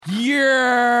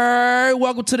Yeah,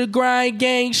 welcome to the Grind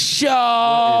Gang Show.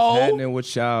 What is happening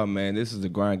with y'all, man? This is the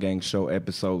Grind Gang Show,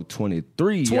 episode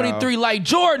 23. 23 like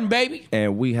Jordan, baby.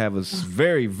 And we have a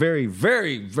very, very,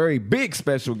 very, very big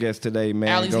special guest today, man.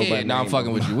 Allie's head. Now I'm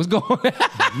fucking with you. What's going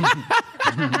on?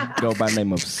 Go by the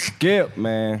name of Skip,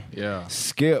 man. Yeah.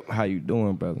 Skip, how you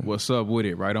doing, brother? What's up with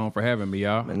it? Right on for having me,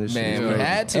 y'all. Man, this Man, shit is we crazy.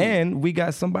 had to. And we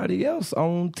got somebody else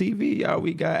on TV, y'all.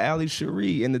 We got Ali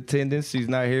Cherie in attendance. She's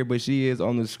not here, but she is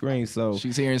on the screen. So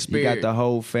She's here in you spirit. got the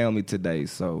whole family today.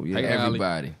 So yeah, Hey,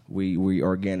 Everybody. we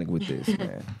organic with this,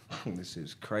 man. This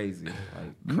is crazy. Like,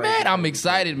 crazy. Man, I'm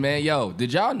excited, man. Yo,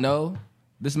 did y'all know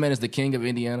this man is the king of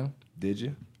Indiana? Did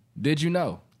you? Did you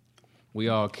know? We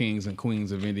all kings and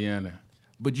queens of Indiana.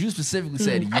 But you specifically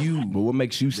said you. But what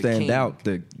makes you stand king out?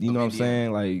 You know what I'm of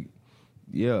saying? Like,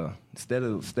 yeah, instead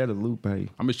of Lupe,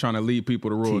 I'm just trying to lead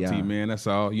people to royalty, T.I. man. That's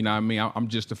all. You know what I mean? I'm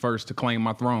just the first to claim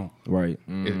my throne. right?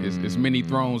 It's many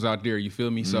thrones out there. You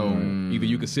feel me? So either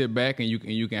you can sit back and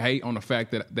you can hate on the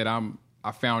fact that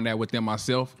I found that within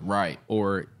myself, Right.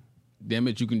 Or damn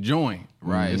it, you can join.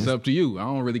 Right. It's up to you. I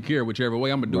don't really care whichever way.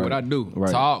 I'm gonna do what I do.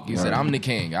 Right. Talk. You said, Right. I'm the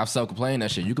king. I've self-complained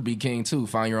that shit. You could be king too.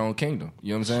 Find your own kingdom. You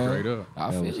know what I'm saying? Straight up. I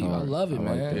That feel was you. I hard. love it, I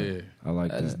like man. that. Yeah. I like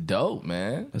That's that. dope,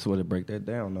 man. That's what to break that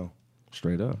down, though.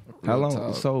 Straight up. How long?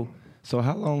 talk. So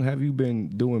how long have you been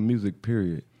doing music?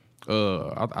 Period.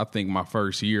 I think my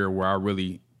first year where I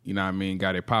really, you know what I mean,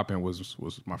 got it popping was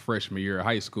my freshman year of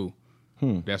high school.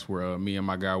 That's where me and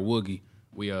my guy Woogie,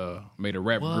 we made a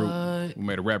rap group. We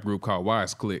made a rap group called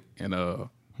Wise Click, and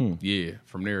yeah,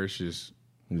 from there it's just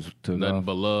Just took nothing off.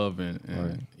 but love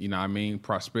and you know what I mean,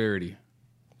 prosperity.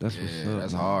 That's what's Yeah, up.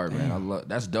 that's man. hard, man. I love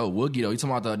that's dope. Woogie though, you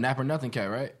talking about the Napper Nothing cat,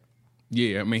 right?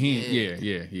 Yeah, I mean yeah,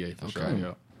 for sure.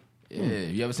 Yeah. Yeah,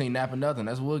 you ever seen Napper Nothing?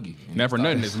 That's Woogie. Never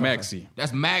nothing is Maxi.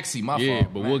 That's Maxi, my Yeah,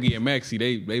 fault. but Woogie and Maxi,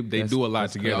 they do a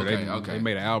lot together. okay, they, okay. they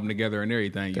made an album together and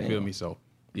everything. You feel me? So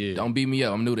yeah, Don't beat me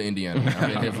up. I'm new to Indiana.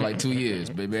 I've been here for like 2 years,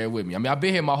 but bear with me. I mean, I've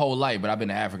been here my whole life, but I've been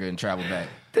to Africa and traveled back.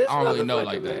 I don't really know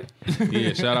like that.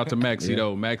 yeah. Shout out to Maxi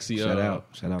though. Maxi Shout out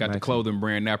got the Maxi. clothing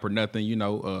brand Napper Nothing. You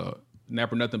know,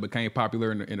 Napper Nothing became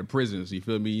popular in the prisons. You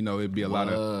feel me? You know, it'd be a lot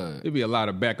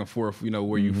of back and forth. You know,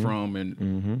 where you from and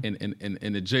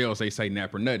in the jails they say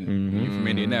Napper Nothing. You from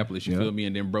Indianapolis? You feel me?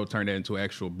 And then bro turned that into an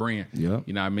actual brand. Yeah.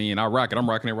 You know what I mean? I rock it. I'm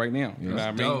rocking it right now. You know what I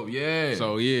mean? dope, yeah.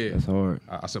 So yeah, That's hard.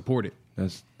 I support it.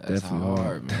 That's definitely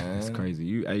hard, man. That's crazy.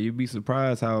 You'd be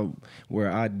surprised how where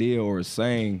an idea or a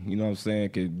saying, you know what I'm saying,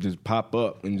 could just pop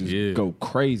up and just go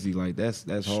crazy. Like that's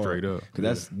hard. Straight up. Because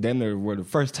that's damn near where the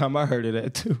first time I heard of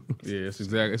that too. Yeah, it's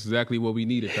exactly what we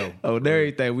needed though. Oh, there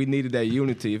everything. We needed that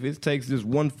unity. If it takes just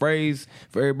one phrase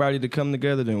for everybody to come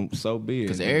together, then so be it.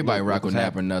 Because everybody rock with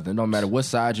Napper Nothing. Don't matter what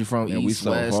side you from, Man, we east,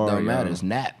 so west, hard, don't matter. y'all. It's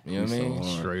Nap. You know what I mean?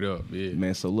 Straight up, yeah.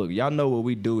 Man, so look, y'all know what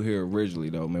we do here originally,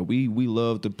 though, man. We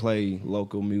love to play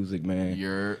local music, man.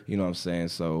 You know what I'm saying?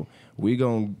 So we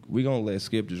gonna let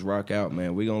Skip just rock out,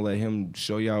 man. We gonna let him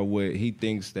show y'all what he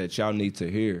thinks that y'all need to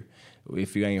hear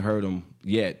if you ain't heard him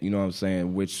yet. You know what I'm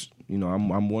saying? Which, you know,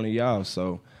 I'm one of y'all,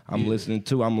 so I'm listening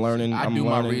too. I'm learning. I I'm do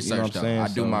learning, my research, you know what though. I'm saying? I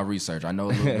do So- my research. I know a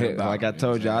little bit about like I it,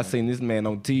 told you know you, what I I'm saying? seen this man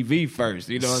on TV first.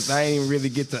 You know what I'm saying? I ain't even really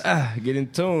get to get in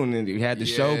tune, and he had the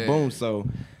show, Yeah. boom. So,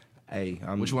 hey,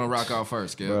 What you want to rock out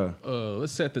first, Skip? Bruh.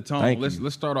 Let's set the tone. Thank Let's you.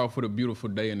 let's start off with a beautiful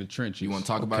day in the trenches. You want to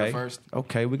talk about it first?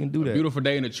 Okay, we can do that. Beautiful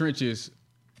Day in the Trenches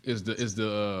is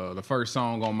the first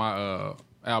song on my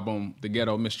album, The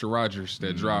Ghetto Mr. Rogers,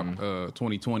 that dropped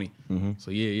 2020.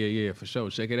 So yeah, for sure.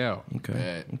 Check it out. Okay,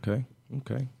 Bad.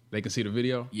 okay. They can see the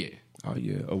video. Yeah. Oh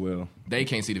yeah. Oh well. They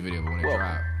can't see the video, but when they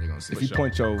drop, they're going to see If you it.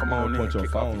 point your on point in, your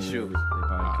kick off phone, your shoes. they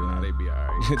probably They can. be all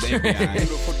right. They be all right.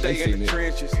 Beautiful They day in seen the it.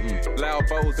 trenches. Loud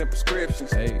bows and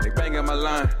prescriptions. Hey. They banging my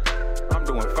line. I'm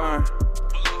doing fine.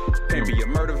 Can't be a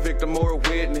murder victim or a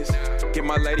witness. Give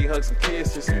my lady hugs and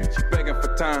kisses. She begging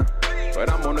for time, but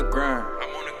I'm on the grind.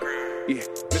 Yeah,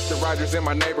 Mr. Rogers in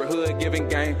my neighborhood giving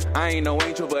game. I ain't no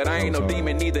angel, but I ain't no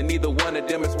demon neither. Neither one of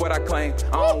them is what I claim.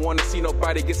 I don't wanna see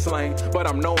nobody get slain, but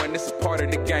I'm knowing this is part of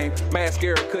the game.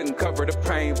 Mascara couldn't cover the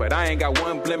pain, but I ain't got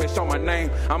one blemish on my name.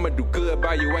 I'ma do good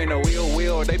by you, ain't no ill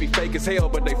will. They be fake as hell,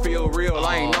 but they feel real.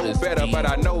 I ain't know better, but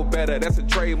I know better. That's a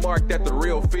trademark, that the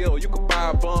real feel. You can buy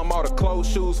a bum, all the clothes,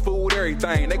 shoes, food,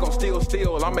 everything. They gon' steal.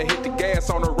 I'ma hit the gas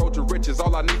on the road to riches.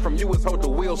 All I need from you is hold the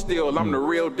wheel still. I'm the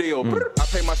real deal. I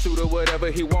pay my shooter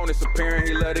whatever he want. It's apparent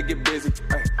he love to get busy.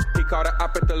 Ay, he caught an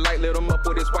op at the light, lit him up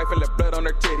with his wife and left blood on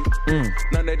her titty.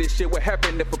 None of this shit would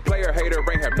happen if a player hater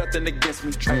ain't have nothing against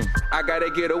me. Ay, I gotta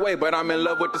get away, but I'm in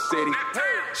love with the city.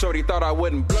 Shorty thought I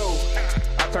wouldn't blow.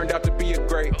 I turned out to be a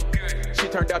great. She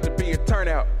turned out to be a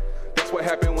turnout. That's That's what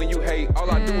happened when you hate.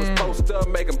 All I do is post up,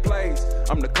 making plays.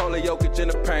 I'm Nikola Jokic in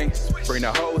the paint. Bring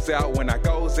the hoes out when I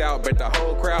goes out. Bet the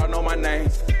whole crowd know my name.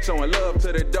 Showing love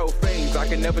to the dope fiends. I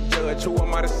can never judge who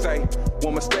am I to say.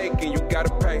 One mistake and you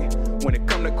gotta pay. When it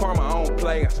come to karma, I don't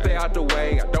play. I stay out the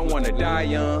way. I don't wanna die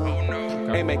young.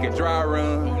 Ain't making dry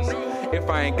runs. If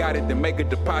I ain't got it, then make a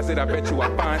deposit. I bet you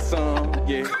I find some.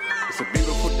 Yeah. It's a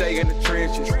beautiful day in the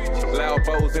trenches. Loud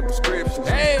bows and prescriptions.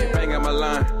 Banging my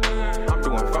line. I'm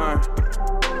doing fine.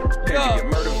 Can't be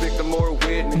a murder victim or a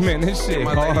witness. Man, this shit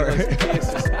hard.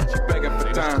 She begging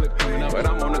for time, but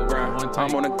I'm on the grind.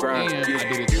 I'm on the grind.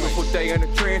 Yeah. Beautiful day in the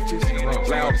trenches.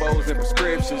 Loud bows and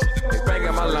prescriptions. They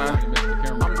banging my line.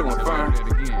 I'm doing fine.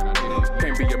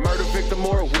 Can't be a murder victim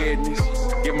or a witness.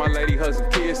 Give my lady hugs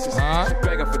and kisses. She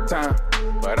begging for time,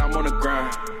 but I'm on the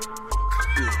grind.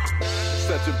 Yeah. It's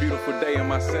such a beautiful day in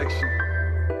my section.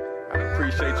 I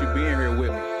appreciate you being here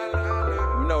with me.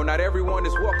 You know, not everyone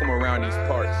is welcome around these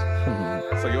parts.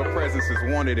 So your presence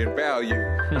is wanted and valued.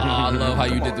 I love how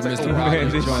you did the Mr. Man,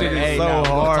 this shit is so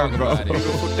hard, bro.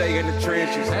 Beautiful day in the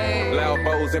trenches. Loud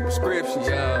bows and prescriptions.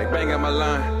 They banging my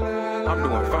line. I'm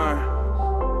doing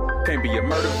fine. Can't be a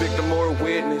murder victim or a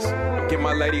witness. Give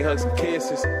my lady hugs and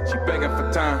kisses. She begging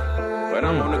for time, but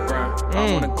I'm on the grind.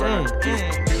 I'm on the grind.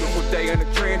 Beautiful day in the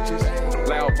trenches.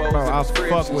 Loud bows and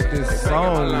prescriptions. I fuck with this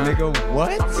song, nigga.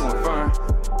 What? I'm doing fine.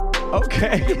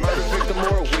 Okay. Be a murder victim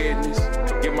or a witness.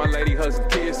 Give my lady hugs and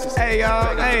kisses. Hey,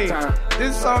 y'all. Hey,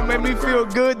 this song made me feel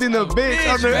good than a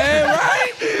bitch on the head,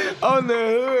 right? On the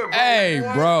hood. Hey,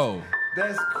 bro.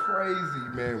 That's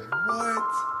crazy, man. What?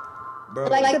 Bro.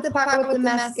 Like the part with the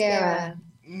mascara.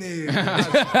 She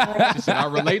said, I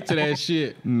relate to that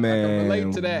shit. Man, I can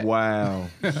relate to that. Wow.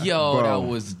 Yo, Bro, that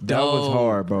was dope. That was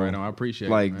hard, bro. Right on, I appreciate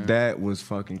it, like, man. that was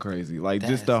fucking crazy. Like,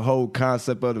 just the whole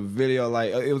concept of the video.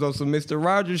 Like, it was on some Mr.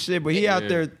 Rogers shit, but he out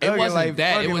there thugging, It wasn't like,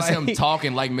 that. It was him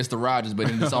talking like Mr. Rogers, but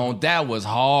in his own. That was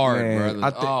hard, man,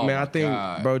 brother. I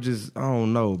think, bro, just, I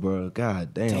don't know, bro.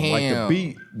 God damn.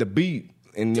 Like, the beat.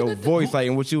 And your voice, like,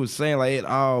 and what you was saying, like, it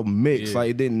all mixed.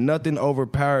 Like, it didn't, nothing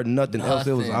overpowered, nothing else.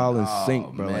 It was all in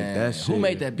sync, bro. Man. Like, that shit. Who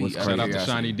made that beat? Shout out to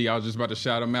Shiny D. I was just about to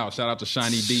shout him out. Shout out to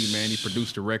Shiny D, man. He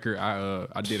produced the record.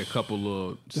 I did a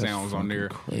couple of sounds on there,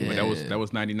 but that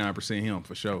was 99% him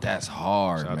for sure. That's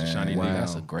hard, Shout out man. to Shiny D.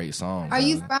 That's a great song. Are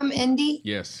you from Indy?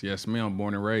 Yes, ma'am.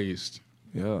 Born and raised.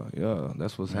 Yeah,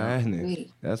 that's what's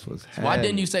happening. That's what's happening. Why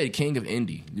didn't you say King of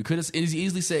Indy? You could have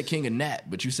easily said King of Nat,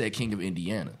 but you said King of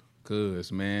Indiana.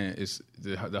 Cause man, it's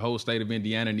the whole state of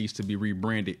Indiana needs to be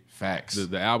rebranded. Facts.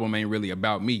 The album ain't really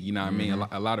about me, you know what I mean?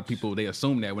 A lot of people, they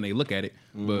assume that when they look at it,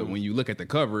 but when you look at the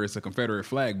cover, it's a Confederate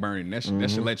flag burning. That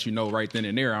should let you know right then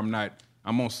and there. I'm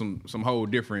on some whole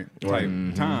different type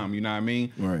time, you know what I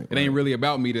mean? Right. It ain't really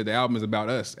about me. That the album is about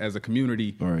us as a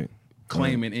community,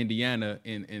 claiming Indiana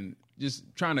and just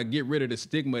trying to get rid of the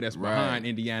stigma that's behind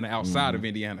Indiana, outside of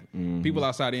Indiana. People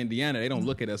outside of Indiana, they don't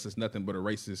look at us as nothing but a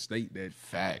racist state.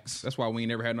 Facts. That's why we ain't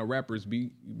never had no rappers be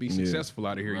successful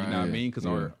out of here. You know what I mean? Because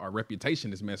our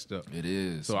reputation is messed up. It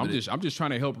is. So I'm just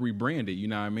trying to help rebrand it. You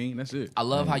know what I mean? That's it. I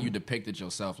love how you depicted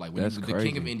yourself. Like when you're the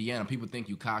King of Indiana, people think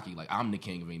you cocky. Like I'm the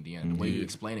King of Indiana. The way you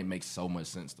explain it makes so much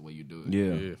sense. The way you do it.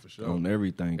 Yeah, for sure. On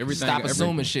everything. Stop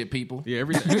assuming shit, people. Yeah,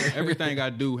 everything I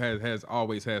do has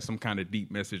always had some kind of deep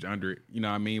message under it. You know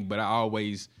what I mean? But I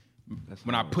always,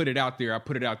 when I put it out there, I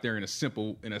put it out there in a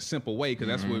simple way because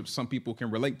that's what some people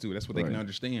can relate to. That's what they can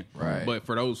understand. Right. But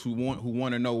for those who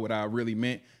want to know what I really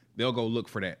meant, they'll go look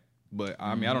for that. But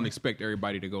I mean, I don't expect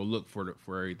everybody to go look for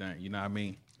everything. You know what I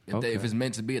mean? If it's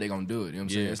meant to be, they're gonna do it. You know what I'm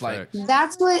saying? It's like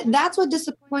that's what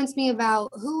disappoints me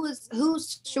about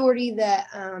who's Shorty that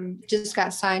just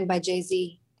got signed by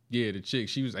Jay-Z. Yeah, the chick.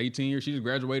 She was 18 years. She just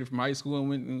graduated from high school and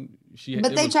went. And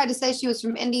but they tried to say she was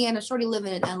from Indiana. Shorty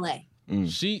living in L.A.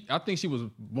 I think she was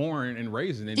born and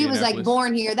raised in Indianapolis. She was like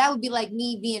born here. That would be like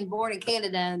me being born in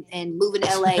Canada and moving to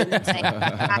L.A. and saying,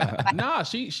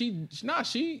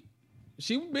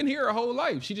 She been here her whole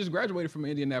life. She just graduated from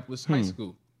Indianapolis High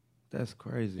School. That's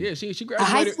crazy. Yeah, she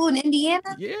graduated. A high school in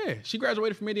Indiana? Yeah, she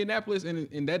graduated from Indianapolis,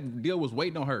 and that deal was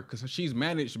waiting on her because she's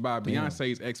managed by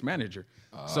Beyonce's ex-manager.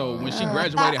 So when she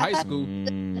graduated high school,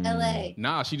 L.A.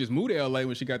 Nah, she just moved to L.A.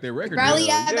 when she got that record. Probably,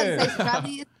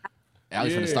 probably.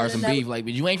 Alex finna start some beef. Like,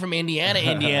 but you ain't from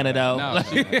Indiana, though. No,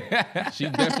 she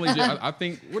definitely. I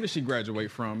think. Where did she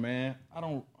graduate from, man?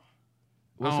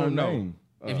 What's her name?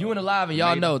 If you in the live and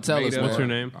y'all know, tell us. What's her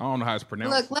name? I don't know how it's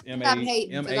pronounced. Look, let's stop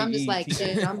hating because I'm just like,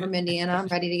 shit, I'm from Indiana. I'm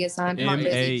ready to get signed.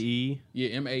 M-A-E. Yeah,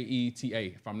 M-A-E-T-A,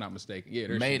 if I'm not mistaken. Yeah,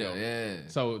 there she go. Yeah.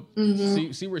 So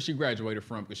see where she graduated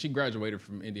from, because she graduated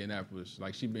from Indianapolis.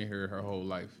 Like, she been here her whole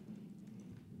life.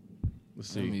 Let's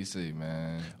see. Let me see,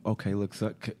 man. Okay, look.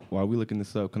 So, while we looking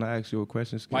this up, can I ask you a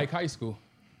question? Skip? Pike High School.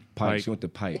 Pike. She went to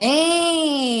Pike.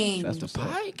 Dang. That's what's up.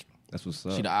 Pike. That's what's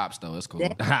up. She the ops though. That's cool.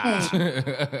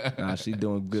 Nah, she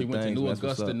doing good She went to things. New That's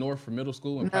what's Augusta up. North for middle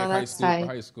school and No, Pike High that's School tight. for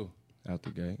high school. Out the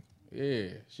gate. Yeah,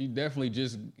 she definitely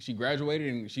she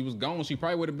graduated and she was gone. She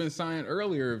probably would have been signed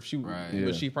earlier if she, Right. Yeah.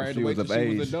 but she probably If had she to wait was till of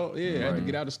she was age. adult. Yeah, had to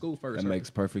get out of school first. That makes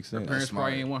perfect sense. Parents smart.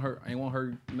 probably ain't want her, you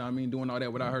know what I mean, doing all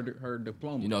that without her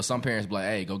diploma. You know, some parents be like,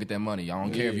 "Hey, go get that money. I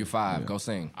don't care if you're 5. Go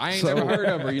sing." I ain't never heard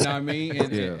of her, you know what I mean?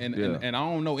 And, Yeah, and, yeah. and I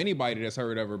don't know anybody that's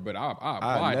heard of her, but I I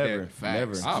applaud never, that.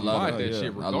 never. Facts. I love applaud it. that shit I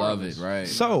regardless. love it. Right.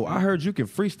 So I heard you can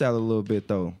freestyle a little bit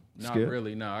though. Not Skip.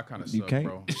 really, no, I kind of You suck, can't.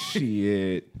 bro.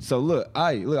 Shit. So look,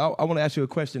 I want to ask you a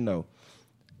question though.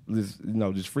 Just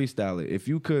freestyle it. If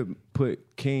you could put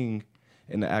King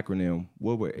in the acronym,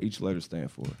 what would each letter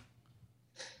stand for?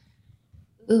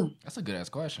 Ooh, That's a good ass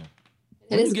question.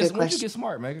 it is a good When you question. get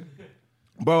smart, Megan?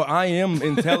 Bro, I am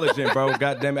intelligent, bro.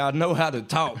 God damn it, I know how to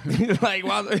talk. Like,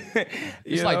 why,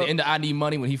 It's like the end of I Need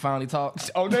Money when he finally talks.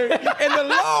 Oh, and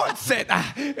the Lord said,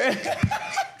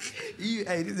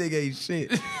 hey, this nigga ain't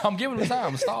shit. I'm giving him time.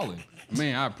 I'm stalling.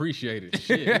 Man, I appreciate it.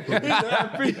 Shit,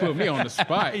 you put me on the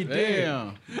spot.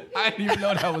 Damn. I didn't even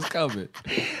know that was coming.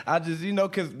 I just,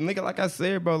 cause nigga, like I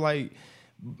said, bro, like,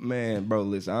 man, bro,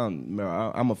 listen,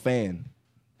 I'm a fan.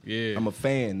 Yeah. I'm a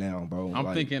fan now, bro. I'm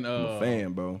Like, thinking, I'm a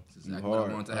fan, bro. That's exactly what I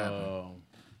Hard. want to happen.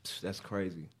 That's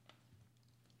crazy.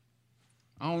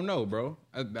 I don't know, bro.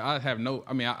 I have no.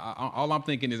 I mean, all I'm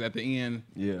thinking is at the end,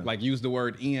 Yeah. like use the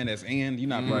word "and" as "and." You're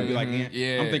not going to be like "and."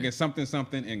 Yeah. I'm thinking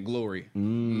something and glory.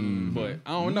 But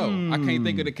I don't know. I can't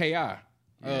think of the KI. Yeah,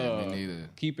 me neither.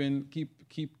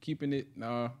 Keeping it.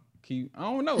 I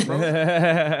don't know,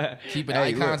 bro. Keeping Hey,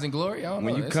 icons look, in glory. I don't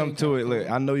When know. you That come seems to kinda it, cool. look,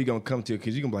 I know you're gonna come to it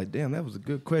because you're gonna be like, damn, that was a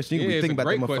good question. You Yeah, can be it's thinking a about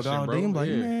that great motherfucker question, all bro. day. I'm like,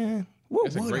 Yeah. man, what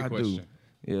It's a would great I do? question.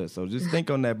 Yeah, so just think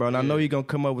on that, bro. And I know you're gonna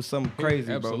come up with something crazy,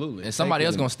 bro. Absolutely. And somebody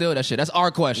else gonna steal that shit. That's our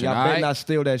question. Y'all all better right? not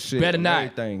steal that shit. Better or not.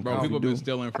 Everything. Bro, If people you do, been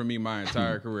stealing from me my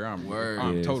entire career. I'm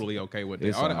Yes. totally okay with that.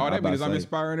 It's All all right. that means I'm I'm about to say.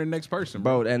 inspiring the next person,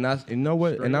 bro. bro. And you know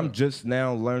what? Straight and I'm up. just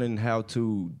now learning how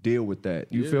to deal with that.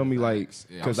 You Yeah, feel me? Like,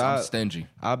 Yeah, because I'm stingy.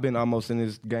 I've been almost in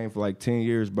this game for like 10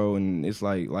 years, bro, and it's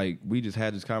like we just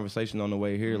had this conversation on the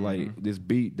way here. Like this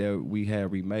beat that we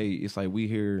had remade, it's like we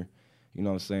hear, you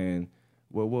know what I'm saying?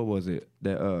 Well, what was it?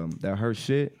 That her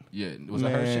shit? Yeah, was it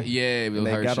her shit? Yeah, it was and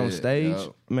they her got shit. on stage,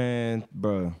 Yup. man,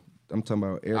 bro. I'm talking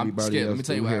about everybody Skip, else. let me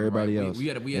tell you we what hear happened, everybody right? else. We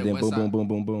had and then West boom, Side- boom, boom,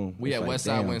 boom, boom. We It's had like, West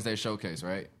Side damn. Wednesday Showcase,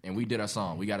 right? And we did our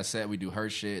song. We got a set. We do her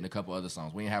shit and a couple other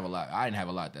songs. We didn't have a lot. I didn't have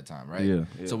a lot at that time, right? Yeah.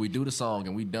 So we do the song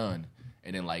and we done.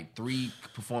 And then like 3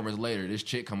 performers later, this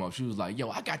chick come up. She was like, "Yo,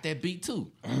 I got that beat too."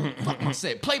 Fuck my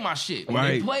set. Play my shit. And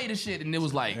Right. they played the shit and it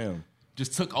was like Damn.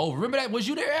 just took over. Remember that? Was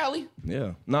you there, Allie?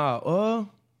 Yeah. Nah.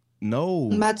 No.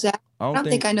 I'm about to, I don't don't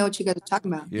think think- I know what you guys are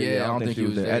talking about. Yeah, I don't think she he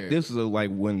was there. This was like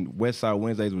when West Side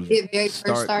Wednesdays was It very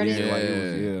first started? Yeah, like it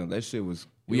was, Yeah. yeah, that shit was.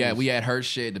 We it was- had her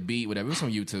shit, the beat, whatever. It was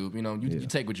from YouTube. You know, you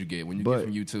take what you get. When you But get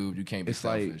from YouTube, you can't be It's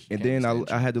selfish. like, You and can't be then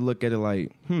stingy. I had to look at it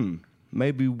like,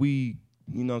 maybe we,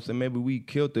 you know what I'm saying, maybe we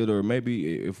killed it, or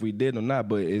maybe if we did or not,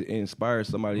 but it inspired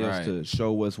somebody else Right. to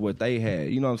show us what they had.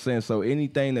 You know what I'm saying? So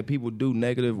anything that people do,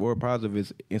 negative or positive,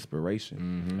 is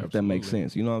inspiration. If that makes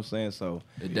sense. You know what I'm saying? So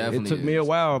It definitely took me a is.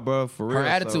 while, bro, for real. Her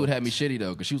attitude so. had me shitty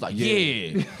though, because she was like,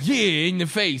 yeah, in the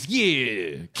face,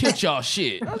 yeah, kick y'all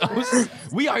shit.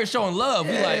 We out here showing love.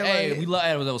 We like, hey, we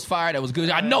love that was fire, that was good.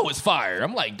 I know it's fire.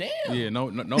 I'm like, damn. Yeah, no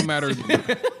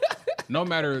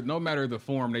matter no matter the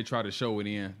form they try to show it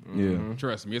in. Yeah.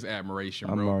 Trust me, it's admiration,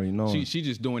 I'm bro. already knowing. She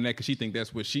just doing that because she think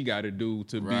that's what she got to do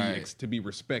to Right. be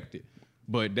respected.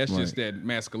 But that's just that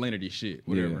masculinity shit.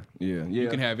 Whatever. Yeah. You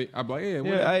can have it. I'm like, yeah,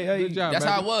 Yeah, hey, good job. That's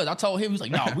baby. how it was. I told him, he was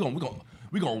like, no,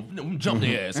 we gonna jump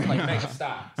their ass. I'm like, man,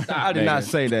 stop. I did not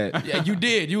say that. Yeah, you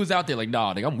did. You was out there like,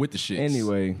 nah, nigga, I'm with the shit.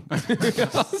 Anyway,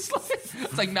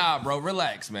 It's like, nah, bro,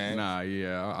 relax, man. Nah,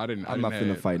 yeah, I didn't. I'm not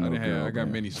finna fight no girl, I got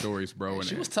man. many stories, bro. And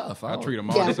She was tough. I treat them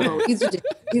all Yeah, the same. bro. He's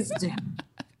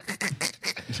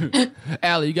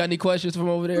Allie, you got any questions from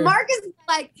over there?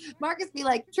 Marcus be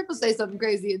like, Triple say something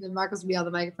crazy, and then Marcus will be on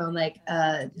the microphone like,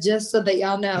 just so that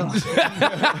y'all know.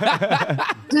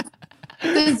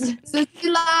 Since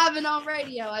you're live and on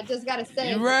radio, I just gotta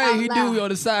say You're it right. out He loud. do on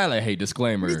the side like, hey,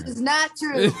 disclaimer. This is not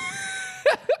true.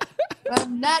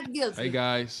 I'm not guilty. Hey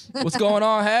guys, What's going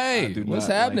on? I Hey, do what's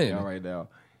not happening? Like y'all right now.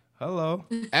 Hello.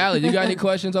 Allie, you got any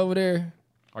questions over there?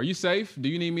 are you safe? Do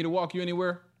you need me to walk you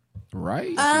anywhere?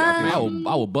 Right? I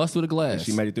will bust through the glass.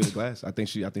 She made it through the glass. I think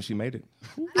she made it.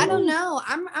 I don't know.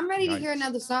 I'm ready to hear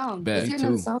another song. Bet. Let's hear Me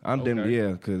another too. song. I'm Okay.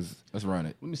 yeah, because Let's run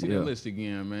it. Let me see Yeah. the list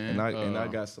again, man. and I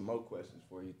got some more questions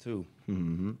for for you too.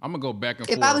 I'm gonna go back and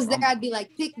If forth. I was there, I'd be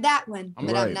like, pick that one,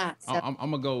 but I'm not. So. I'm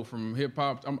gonna go from hip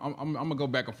hop. I'm gonna go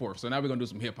back and forth. So now we're gonna do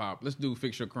some hip hop. Let's do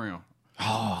Fix Your Crown.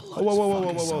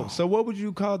 Whoa. So what would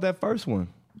you call that first one?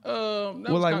 That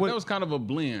was kind of a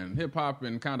blend, hip hop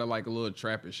and kind of like a little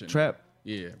trappish. Trap.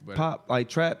 Yeah, but pop, like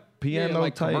trap, piano,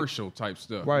 like type commercial type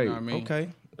stuff. Right. You know what I mean?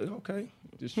 Okay.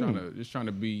 Just trying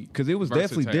to be, because it was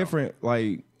versatile. definitely different.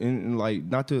 Like,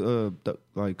 not to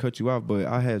like cut you off, but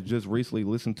I had just recently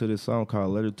listened to this song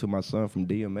called "Letter to My Son" from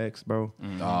DMX, bro.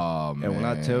 Oh man! And when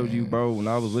I tell you, bro, when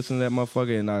I was listening to that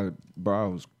motherfucker, and I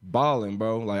was balling,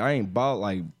 bro. Like I ain't ball,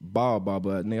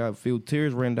 but nigga, I feel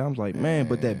tears running down. I was like, man,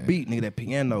 but that beat, nigga, that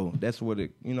piano, that's what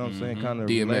it. You know what I'm saying? Kind of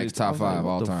DMX top 5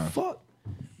 all time. Fuck.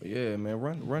 But yeah, man,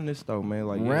 run this though, man.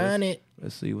 Like, run it.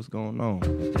 Let's see what's going on.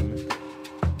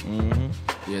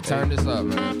 Yeah, turn this up,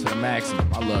 man, to the maximum.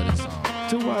 I love this song.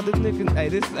 Two other niggas. Hey,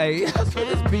 this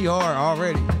be hard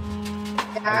already.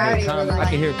 I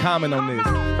can hear comment on this.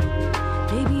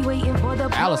 Baby waiting for the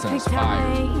Allison's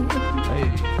fire.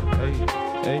 Hey.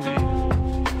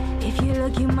 If you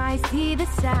look, you might see the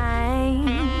signs.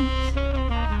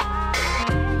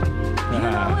 You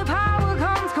know, with power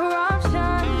comes corruption.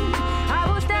 I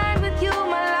will stand with you,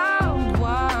 my loved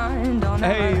one. Don't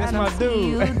Hey, that's my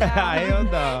dude. Hell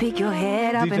no. Pick your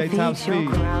head up DJ and Top feed your Speed.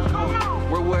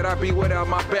 crown. Where would I be without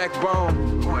my backbone?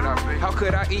 How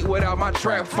could I eat without my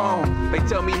trap phone? They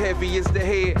tell me heavy is the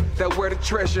head that wear the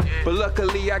treasure, but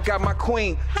luckily I got my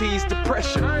queen to ease the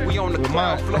pressure. We on the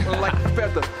cloud floating like a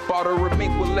feather. Bought her a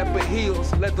mink with leopard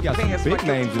heels, leather pants like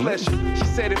it's pleasure. She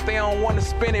said if they don't want to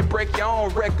spin it, break your own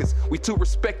records. We too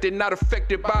respected, not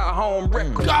affected by a home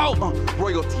record. Go!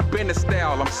 Royalty business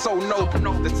style, I'm so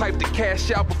noble. The type to cash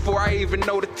out before I even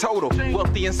know the total.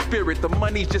 Wealthy in spirit, the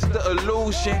money's just the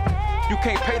illusion. You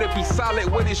can't pay to be solid,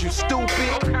 what is you, stupid?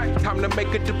 Time to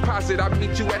make a deposit, I'll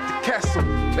meet you at the castle.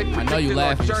 They I know you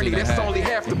laughed. Journey, that's only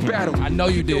half the battle. I know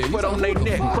you did. Foot on their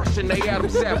neck, crushing their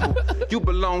Adam's apple. You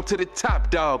belong to the top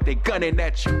dog, they gunning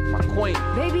at you, my queen.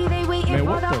 Baby, they waiting Man, for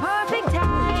what the the perfect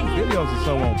time. Videos are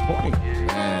so on point.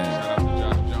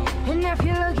 And if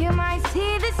you look, you might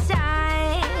see the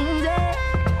signs.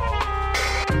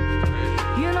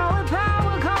 You know, with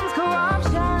power comes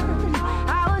corruption.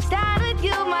 I will stand with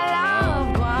you, my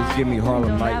loved one. Just give me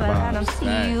Harlem Night Don't ever let them vibes.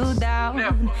 see you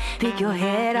down. Pick your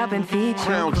head up and feed your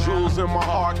Crown jewels in my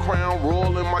heart, crown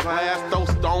royal in my glass. Those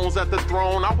stones at the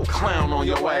throne, I will clown on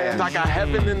your ass. I got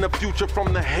heaven in the future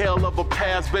from the hell of a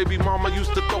past. Baby mama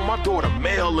used to throw my daughter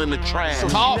mail in the trash. So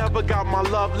she never got my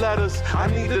love letters. I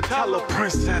need to tell her,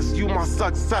 princess, you my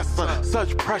successor.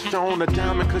 Such pressure on the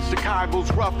diamond, cause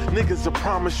Chicago's rough. Niggas will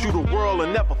promise you the world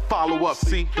and never follow up.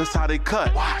 See, that's how they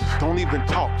cut. Don't even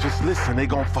talk, just listen, they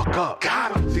gon' fuck up.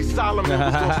 Got him. See, Solomon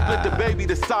was gon' split the baby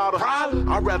to solder.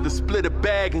 I'd rather split a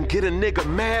bag and get a nigga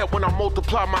mad when I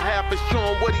multiply my half and show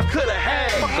him what he coulda had.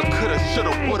 Fuck a coulda,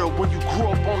 shoulda, woulda when you grew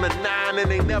up on the 9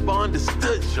 and they never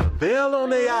understood you. Veil on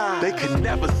their eyes, they could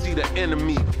never see the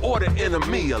enemy or the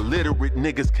enemy. Illiterate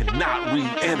niggas cannot read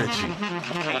energy.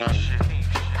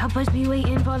 Couples be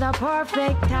waiting for the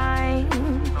perfect time.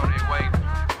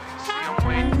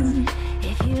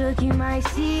 If you look, you might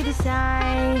see the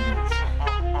signs.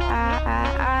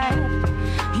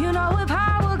 You know, with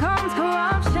power comes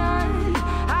corruption.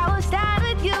 I will stand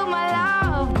with you, my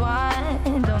loved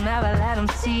one. Don't ever let them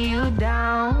see you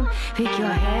down. Pick your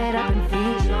head up and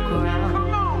feed your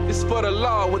crown. It's for the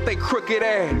law with they crooked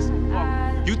ass.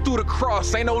 You threw the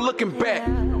cross, ain't no looking back.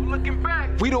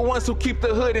 We the ones who keep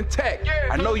the hood intact.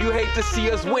 I know you hate to see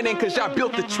us winning cause y'all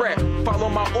built the trap. Follow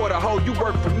my order, ho, you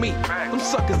work for me. Them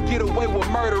suckers get away with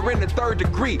murder in the 3rd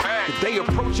degree. They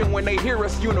approaching when they hear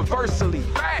us universally.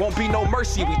 Won't be no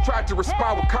mercy, we tried to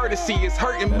respond with courtesy. It's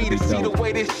hurting me to see the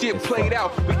way this shit played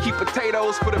out. We keep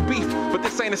potatoes for the beef, but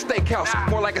this ain't a steakhouse.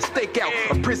 More like a stakeout,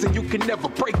 a prison you can never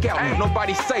break out.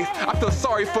 Nobody's safe, I feel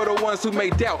sorry for the ones who may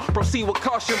doubt. Proceed with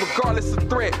caution regardless of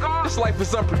threat. This life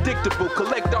is unpredictable,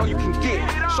 collect all you can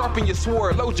get. Sharpen your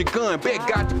sword, load your gun, beg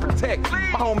God to protect.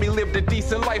 My homie lived a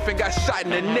decent life and got shot in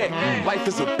the neck. Life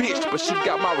is a bitch, but she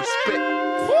got my respect.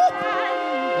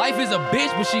 Life is a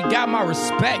bitch, but she got my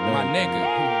respect, my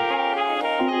nigga.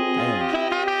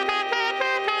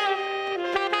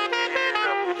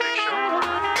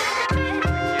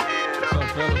 What's up,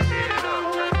 fellas?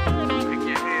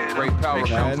 Great power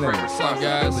comes great What's up,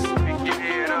 guys?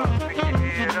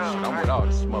 I'm with all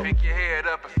the smoke. Pick your head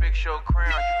up and fix your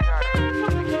crown.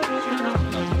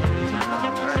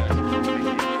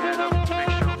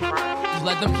 Just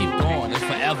let them keep going. It's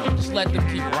forever. Just let them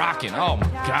keep rocking. Oh my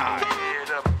God.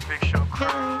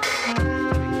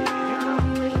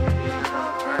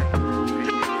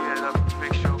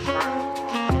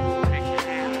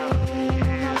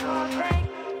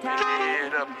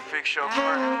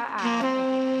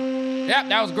 Yep,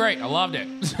 that was great. I loved it.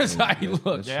 That's how you look.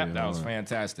 that Yep, shit that was hard.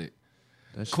 fantastic.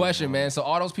 That shit Question, hard. man. So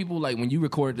all those people, like when you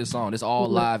recorded this song, it's all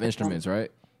live instruments,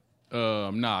 right?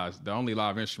 Nah, the only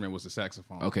live instrument was the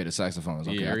saxophone. Okay, the saxophones.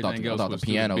 Okay, Yeah, I everything else thought the was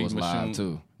through piano Beat was live Machine.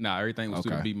 too. Nah, everything was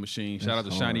through the Okay. Beat Machine. Shout out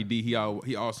to Shiny D. He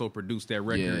also produced that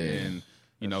record, Yeah. and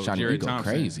you know Shiny D Jared go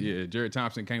Thompson. crazy. Yeah, Jared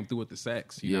Thompson came through with the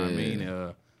sax. You know what I Yeah.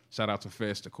 mean? Shout out to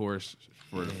Fest, of course,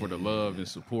 for the love and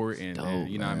support, and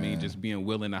you know what I mean, just being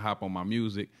willing to hop on my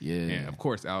music. Yeah. And of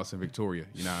course, Allison Victoria.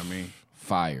 You know what I mean?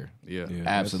 Fire. Yeah. Yeah,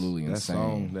 Absolutely that insane.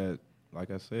 song that,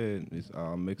 like I said, it's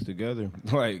all mixed together.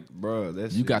 Like, bro,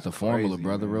 that's You got the formula, crazy,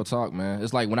 brother. man. Real talk, man.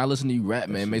 It's like when I listen to you rap,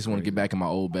 man, it makes me want to get back in my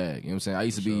old bag. You know what I'm saying? I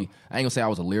used to be, I ain't gonna say I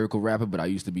was a lyrical rapper, but I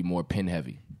used to be more pen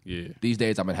heavy. Yeah. These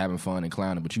days I've been having fun and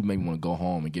clowning, but you make me want to go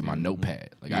home and get my notepad.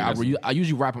 Like Yeah, I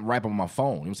usually rap on my phone.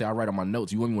 You know what I'm saying? I write on my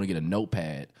notes. You want me want to get a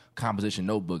notepad, composition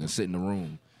notebook, and sit in the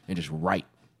room and just write.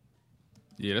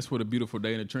 Yeah, that's what a beautiful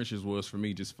day in the trenches was for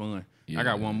me. Just fun. Yeah. I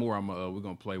got one more. We're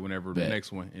gonna play whenever Bet. the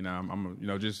next one. And I'm you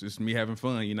know, just me having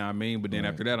fun. You know what I mean? But then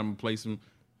after that, I'm gonna play some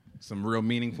real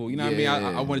meaningful. You know what I mean?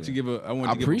 I wanted to give a I give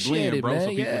a appreciate blend, it, bro, man. so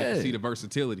people Yeah. can see the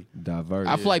versatility. Diverse.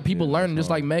 I feel like people Yeah, learning that's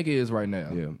just like hard. Mega is right now.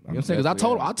 Yeah, You know what I'm saying? Because I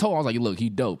told him, I was like, look, he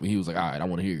dope. And he was like, all right, I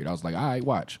want to hear it. I was like, all right,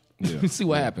 watch. Yeah. See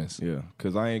what happens. Yeah,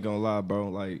 cause I ain't gonna lie, bro.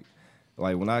 Like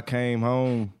when I came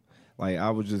home, like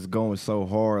I was just going so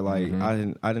hard. Like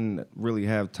Mm-hmm. I didn't really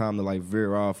have time to like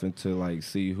veer off into like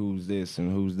see who's this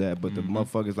and who's that. But Mm-hmm. the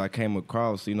motherfuckers I came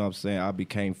across, you know what I'm saying, I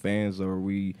became fans or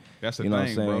we. That's the you know thing, what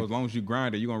I'm saying? bro. As long as you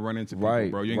grind it, you're gonna run into people, Right,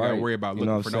 bro. You ain't gotta right. worry about You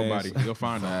know looking for what I'm saying? nobody. You'll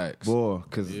find them. Facts. Boy,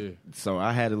 cause Yeah. so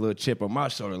I had a little chip on my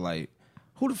shoulder, like,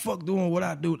 who the fuck doing what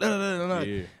I do?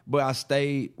 Yeah. But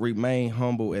I remain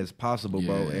humble as possible,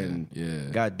 bro. Yeah, And yeah.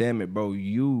 God damn it, bro,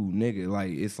 you nigga,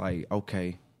 like it's like,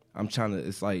 okay, I'm trying to,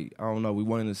 it's like, I don't know, we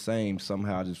one and the same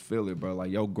somehow. I just feel it, bro.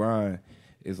 Like your grind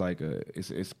is like it's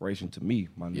an inspiration to me,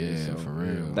 my nigga. Yeah, So, for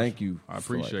real. Thank you. I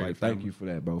appreciate it, Thank family. you for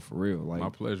that, bro, for real. Like My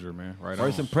pleasure, man. Right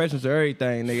first on. impressions are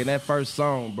everything, nigga. That first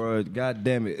song, bro, god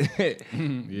damn it.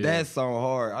 That song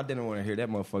hard. I didn't want to hear that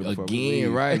motherfucker before we Again,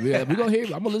 leave. right? We gonna hear.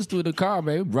 I'm gonna listen to it in the car,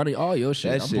 man. We running all your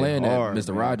shit. That I'm shit playing hard, that Mr.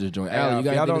 man. Rogers joint. Hey, Allen, you if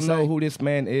got y'all anything don't to know say? who this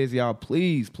man is, y'all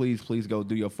please go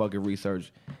do your fucking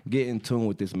research. Get in tune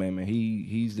with this man, man.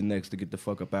 He's the next to get the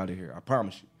fuck up out of here. I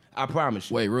promise you. I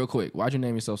promise you. Wait, real quick. Why'd you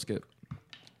name yourself Skip?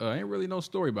 Ain't really no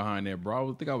story behind that, bro.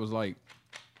 I think I was like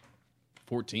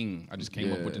 14. I just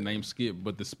came up with the name Skip,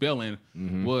 but the spelling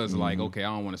was like, okay,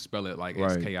 I don't want to spell it like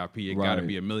Right. SKIP. It got to Right.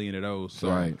 be a million of those. So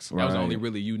Right. that was the only Right.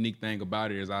 really unique thing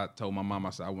about it is I told my mom, I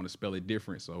said, I want to spell it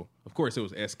different. So, of course, it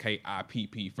was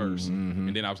SKIPP first.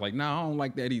 And then I was like, no, I don't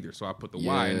like that either. So I put the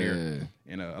Y in there. Yeah.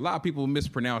 And a lot of people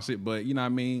mispronounce it, but you know what I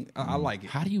mean? I like it.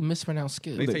 How do you mispronounce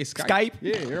Skip? They say Skype. Skype?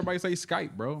 Yeah, everybody say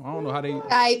Skype, bro. I don't know how they...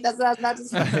 Skype. That's what I was about to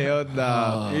say. Hell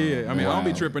nah. Yeah, I mean, I don't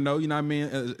be Wow. tripping though. You know what I mean?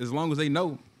 As long as they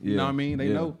know, you know what I mean. They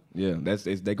yeah. know. Yeah,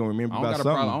 they gonna remember I don't about got a something.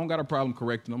 problem. I don't got a problem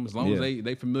correcting them as long as Yeah.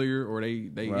 they familiar or they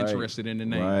Right. interested in the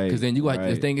name. Right. Because then you like the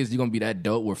right. thing is you're gonna be that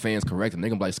dope where fans correct them. They're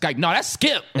gonna be like Skype. No, that's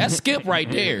Skip. That's Skip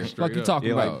right there. Straight Like you up. talking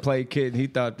Yeah, about. like Play Kid. He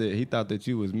thought that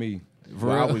you was me. For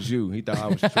Well, I real? was you. He thought I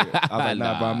was Trip. I was like,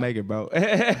 nah, bro, I'm making, bro.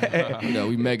 You know,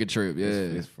 we mega trip. Yeah.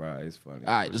 It's fried. It's funny.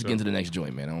 All right, let's get into the next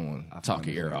joint, man. I don't want to talk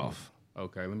your ear off.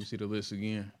 Okay, let me see the list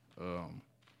again.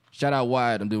 Shout out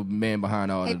Wyatt, I'm the man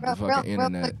behind all Hey, the fucking real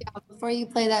internet. quick, y'all, before you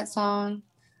play that song,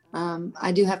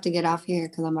 I do have to get off here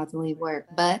because I'm about to leave work.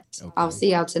 But I'll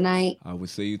see y'all tonight. I will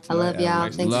see you I tonight. love y'all.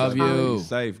 Alex. Thanks Love for you. calling. Be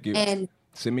safe. And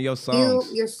Send me your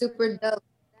songs. you're super dope.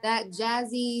 That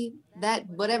jazzy,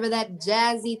 whatever that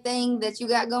jazzy thing that you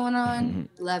got going on,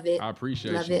 love it. I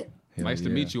appreciate love you. it. Hell Nice to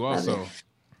yeah. meet you. Love Also, it.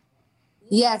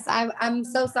 Yes, I'm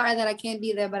so sorry that I can't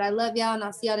be there, but I love y'all and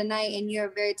I'll see y'all tonight. And you're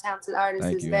a very talented artist.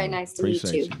 Thank It's you, very Allen. nice to meet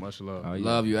Appreciate you. much love. Oh, yeah.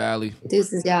 Love you, Allie.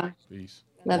 Deuces, y'all. Peace.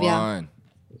 Love y'all. One.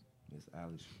 It's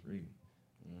Alice Free.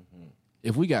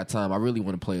 If we got time, I really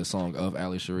want to play a song of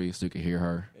Ali Cherie so you can hear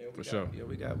her. For sure. Yeah,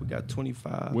 we got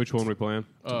 25. Which one we playing?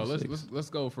 Let's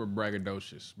go for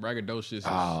Braggadocious. Braggadocious is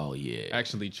Oh yeah.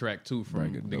 actually track 2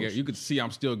 from the ghetto. You could see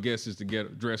I'm still dressed as the ghetto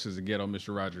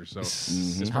Mr. Rogers. So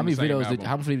it's How from many the same videos? album.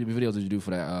 How many videos did you do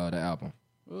for that album?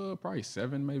 Probably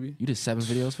 7 maybe. You did 7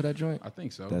 videos for that joint. I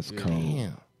think so. That's Yeah. cold.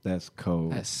 Damn, That's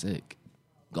cold. that's sick.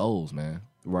 Goals, man.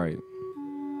 right.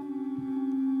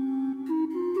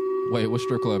 Wait, what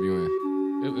strip club you in?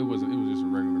 It was just a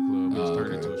regular club. It's turned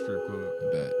okay. into a strip club.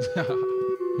 Bet.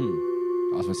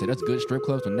 I was gonna say that's good strip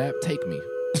clubs. When Nap take me.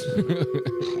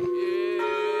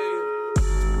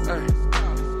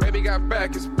 Baby got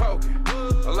back, it's poking.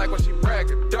 I like when she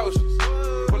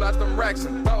braggadocious. Pull out them racks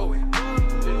and throw it.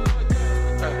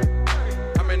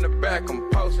 I'm in the back, I'm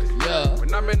posted. Yeah.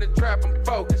 When I I'm in the trap, I'm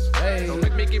focused. Hey. Don't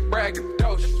make me get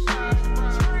braggadocious.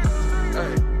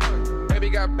 Hey.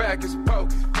 Baby got back, it's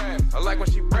focused. I like when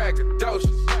she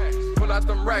braggadocious. Pull out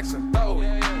them racks and throw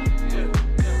it.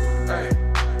 Hey.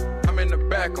 I'm in the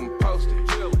back, I'm posted.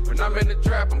 When I'm in the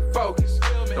trap, I'm focused.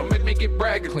 Don't make me get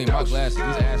braggadocious. Clean my glasses.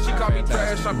 She call me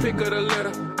trash, I'm pick of the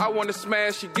litter. I want to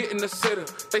smash, she getting the sitter.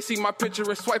 They see my picture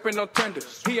and swiping on Tinder.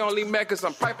 He only mad cause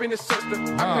I'm piping his sister.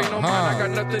 I pay no mind, I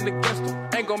got nothing against him.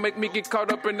 Ain't gonna make me get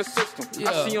caught up in the system.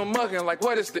 I see him mugging like,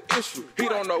 what is the issue? He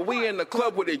don't know we in the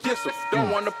club with a yissel. Don't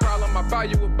want a problem, I buy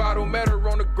you a bottle. Met her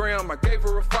on the gram, I gave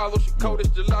her a follow. She cold as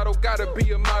gelato, gotta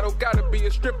be a model. Gotta be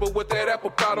a stripper with that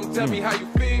apple bottom. Tell me how you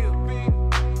feel.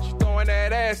 Throwing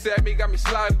that ass at me, got me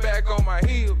sliding back on my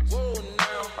heels.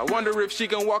 I wonder if she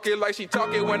can walk it like she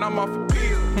talk it when I'm off a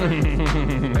pill.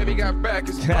 Baby got back,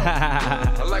 it's fun.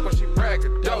 I like when she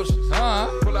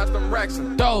braggadocious. Pull out them racks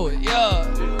and throw it, yeah.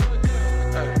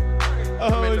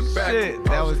 Oh shit,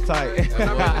 that was tight.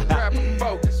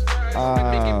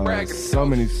 So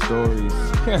many stories.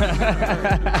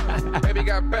 Baby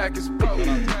got back, it's broke.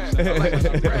 I like when she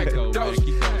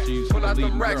braggadocious. Pull out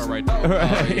them racks right there.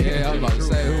 Yeah, I was about to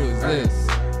say, who is this?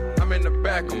 I'm in the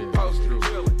back, I'm posted.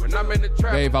 When I'm in the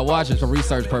trap, hey, if I watch it for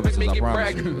research purposes, I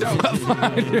promise you.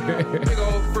 Big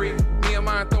old freak, me and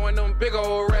mine throwing them big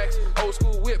old racks. Old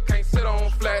school whip, can't sit on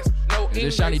flats. No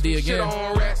English, Shiny D again. Shit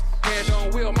on rats. Hand on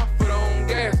wheel, my foot on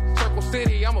gas. Circle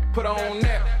City, I'ma put on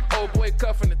that. Old boy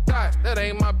cuffing the thigh, that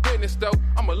ain't my business though.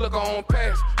 I'ma look on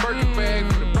past. Birthday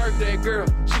bag for the birthday girl.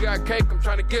 She got cake, I'm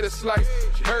trying to get a slice.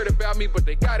 She heard about me, but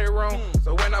they got it wrong.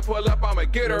 So when I pull up, I'ma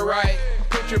get her right.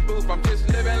 Picture booth, I'm just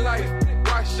living life.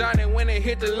 Watch shining when it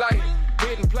hit the light.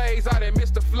 Hitting plays, I done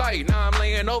missed the flight. Now I'm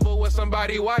laying over with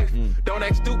somebody's wife. Don't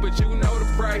act stupid, you know the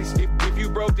price. If you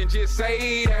broke, then just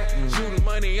say that. Shooting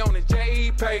money on the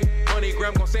JPay.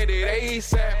 MoneyGram gon' send it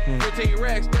ASAP. 15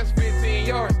 racks, that's 15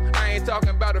 yards. I ain't talking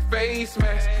about a face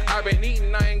mask. I been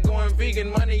eating, I ain't going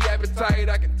vegan. Money appetite,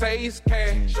 I can taste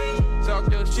cash. Talk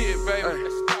your shit, baby.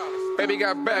 Baby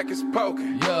got back, it's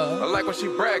poking. Yeah. I like when she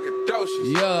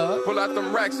braggadocious. Yeah. Pull out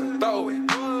them racks and throw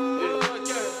it.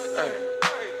 Hey.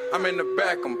 I'm in the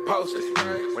back, I'm posted.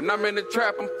 When I'm in the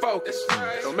trap, I'm focused.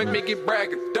 Don't make me get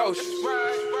braggadocious.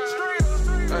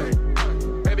 Hey.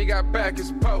 Baby got back,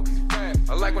 it's poking.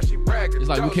 I like when she braggadocious. It's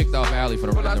like we kicked off Allie for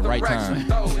the right time.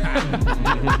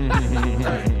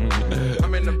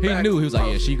 He knew, he was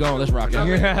like, yeah, she gone, let's rock it. Don't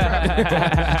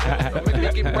make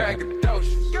me get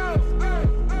braggadocious.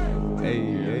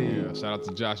 Hey. Shout out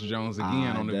to Josh Jones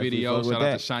again on the video. Shout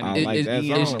out to Shiny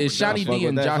D. Is Shiny D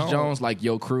and Josh Jones like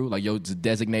your crew, like your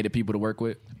designated people to work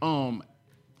with? I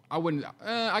wouldn't.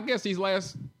 I guess these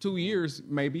last 2 years,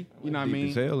 maybe. You know what I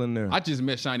mean? Hell in there. I just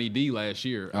met Shiny D last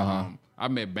year. I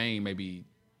met Bane maybe.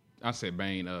 I said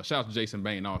Bane. Shout out to Jason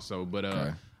Bane also. But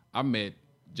I met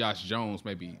Josh Jones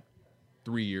maybe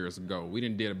 3 years ago. We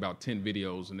did about 10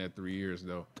 videos in that 3 years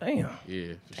though. Damn.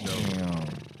 Yeah, for sure. Damn.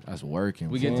 That's working.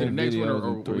 We get to the next one,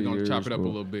 or we're gonna chop it up a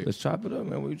little bit. Let's chop it up,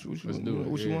 man. Let's do it.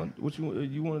 What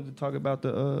you wanted to talk about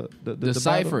the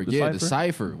cipher? The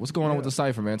cipher. What's going on with the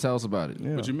cipher, man? Tell us about it.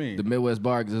 Yeah. What you mean? The Midwest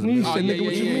Bar. What you mean?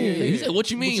 He said,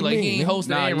 "What you mean?" Like he ain't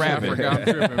hosting and rapping. I'm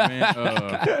tripping, man.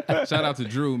 Shout out to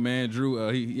Drew, man. Drew,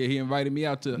 he invited me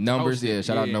out to Numbers. host it.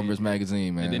 Shout out Numbers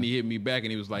Magazine, man. And then he hit me back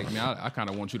and he was like, "Man, I kind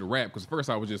of want you to rap because first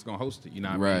I was just gonna host it, you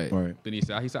know what I mean?" Right. Then he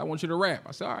said, "I want you to rap."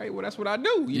 I said, "All right, well that's what I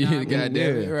do." You know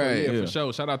goddamn it, right? Yeah, for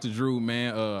sure. Shout out to Drew,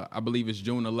 man. I believe it's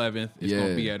June 11th. It's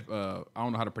gonna be at I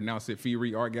don't know how to pronounce it,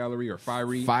 Fiery Art Gallery or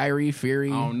Fiery.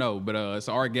 Fiery. I don't know, but it's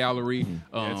an art gallery.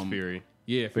 That's Fiery.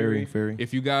 Yeah, Fiery.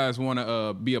 If you guys want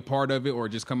to be a part of it or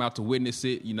just come out to witness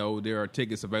it, you know there are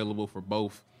tickets available for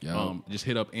both. Just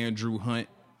hit up Andrew Hunt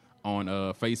on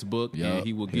Facebook, and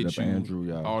he will get you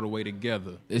Andrew, all the way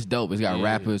together. It's dope. It's got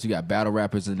rappers. You got battle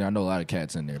rappers in there. I know a lot of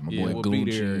cats in there. My boy we'll Gucci.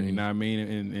 be there. You know what I mean?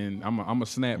 And I'm a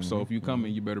snap. So if you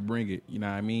coming, you better bring it. You know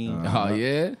what I mean? Oh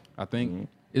yeah. I think.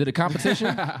 Is it a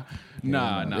competition?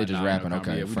 Nah. They're just rapping.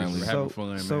 Okay, yeah, friendly. Just having fun,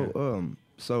 man.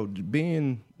 So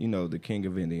being the king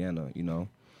of Indiana,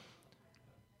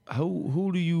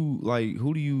 who do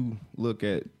you look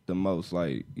at the most?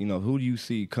 Like, who do you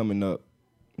see coming up?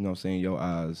 Your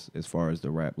eyes as far as the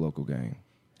rap local game.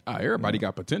 Everybody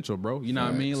got potential, bro. You know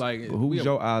what I mean? Like, who's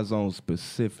your eyes on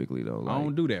specifically though? Like, I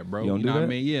don't do that, bro. You don't know do what that? I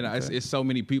mean? Yeah, it's so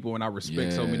many people, and I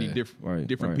respect so many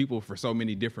different people for so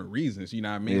many different reasons. You know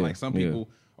what I mean? Yeah, like some people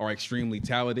are extremely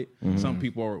talented. Some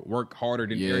people work harder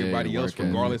than everybody else, working,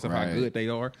 regardless of how good they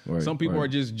are. Some people are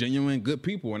just genuine good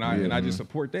people, and I just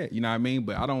support that. You know what I mean?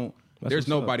 But I don't there's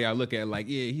nobody I look at like,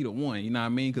 yeah, he the one. You know what I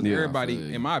mean? Because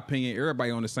everybody, in my opinion,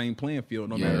 everybody on the same playing field,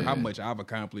 no matter how much I've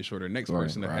accomplished or the next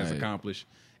person that has accomplished.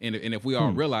 And if we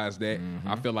all realize that,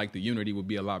 I feel like the unity would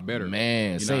be a lot better.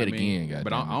 Man, say it again.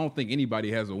 But I don't think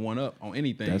anybody has a one-up on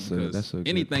anything because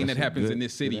anything that happens in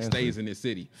this city stays in this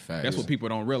city. Facts. That's what people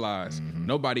don't realize.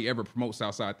 Nobody ever promotes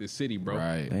outside this city, bro.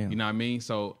 Right. You know what I mean?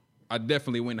 So I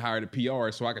definitely went and hired a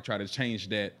PR so I could try to change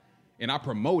that. And I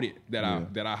promoted that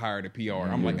I hired a PR.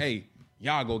 I'm like, hey,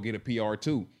 y'all go get a PR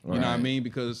too. You know what I mean?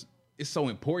 Because it's so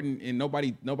important, and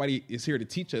nobody is here to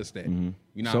teach us that.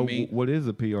 You know what I mean? So what is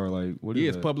a PR like? What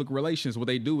is it's public relations. What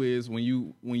they do is when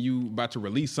you about to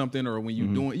release something, or when you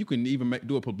doing, you can even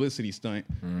do a publicity stunt,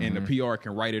 and the PR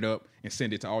can write it up and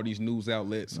send it to all these news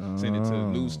outlets, send it to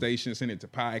news stations, send it to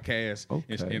podcasts,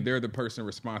 and they're the person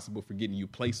responsible for getting you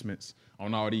placements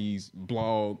on all these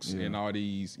blogs and all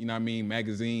these, you know what I mean,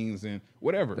 magazines and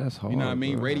whatever. That's hard, you know what I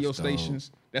mean? bro. Radio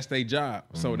stations. That's their job.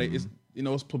 So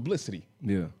it's publicity.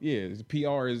 Yeah. The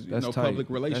PR is public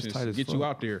relations to get you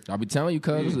out there. I'll be telling you,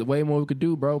 cuz there's way more we could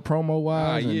do, bro. Promo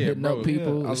wise, and hitting up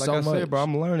people. Like so I much. said, bro,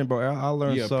 I'm learning, bro. I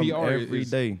learn something every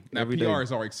day. Now,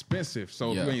 PRs are expensive,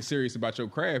 so if you ain't serious about your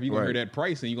craft, you're gonna hear that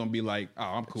price and you're gonna be like, "Oh,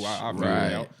 I'm cool. I'll figure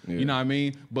it out." Yeah. You know what I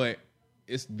mean? But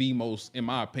it's the most, in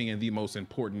my opinion, the most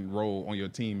important role on your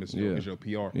team is your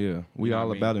PR. Yeah, we all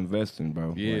about investing,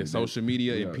 bro. Yeah, like social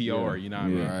media and PR. You know what I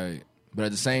mean? Right. But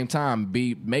at the same time,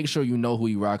 make sure you know who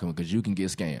you rocking with, because you can get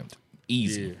scammed.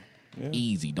 Easy.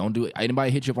 Easy. Don't do it.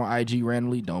 Anybody hit you up on IG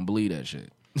randomly, don't believe that shit.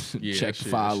 Check the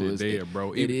followers. There,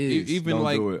 bro. It is. Even don't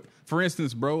like, do it. for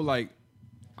instance, bro, like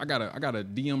I got a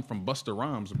DM from Busta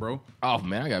Rhymes, bro. Oh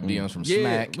man, I got DMs from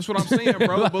Smack. That's what I'm saying,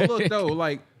 bro. But look though,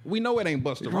 like we know it ain't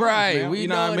Busta Rhymes, right? Man. We you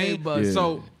know what I mean. Yeah.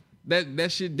 So that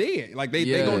shit dead. Like they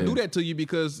gonna do that to you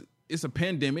because it's a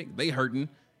pandemic. They hurting.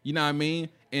 You know what I mean?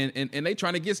 And they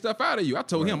trying to get stuff out of you. I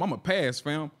told him I'm a pass,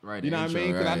 fam. Right. You know what I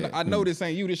mean? Because I know this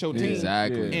ain't you. This your team.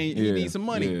 Exactly. And you need some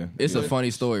money. Yeah. It's a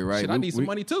funny story, right? Shit, I need some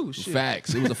money too. Shit.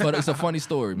 Facts. It's a funny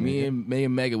story. Me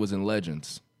and Mega was in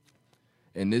Legends.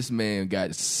 And this man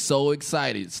got so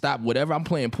excited. Stopped whatever I'm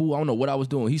playing pool. I don't know what I was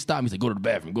doing. He stopped me. He said, "Go to the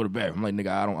bathroom. Go to the bathroom." I'm like,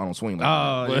 "Nigga, I don't swing like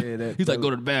that." But he's like, "Go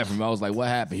to the bathroom." I was like, "What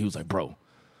happened?" He was like, "Bro,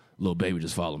 little baby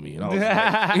just followed me." And I was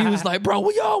like, he was like, "Bro,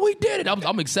 we did it."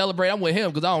 I'm celebrating. I'm with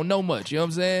him because I don't know much. You know what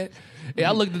I'm saying? And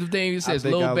I looked at the thing. It says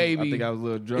little baby. I think I was a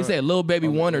little drunk. It said little baby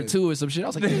 1 or 2 or some shit. I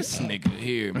was like, this nigga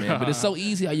here, man. But it's so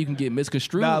easy how you can get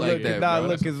misconstrued like that.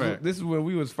 Bro. This is when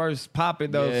we was first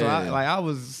popping though. So I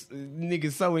was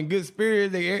niggas so in good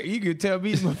spirits. You could tell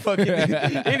me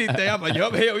motherfucking anything. I'm like,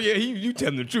 yup, hell yeah, you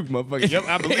telling the truth, motherfucker. Yup,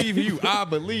 I believe you. I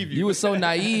believe you. You were so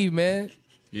naive, man.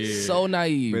 Yeah. So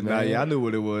naive, But man. I knew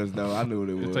what it was, though. I knew what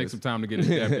it was. It takes some time to get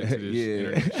adapted to this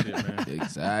internet shit, man.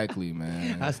 Exactly,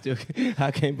 man.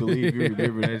 I can't believe you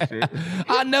remember that shit.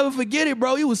 I'll never forget it,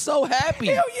 bro. He was so happy.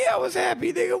 Hell yeah, I was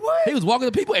happy, nigga. What? He was walking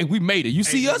to people. Hey, we made it. You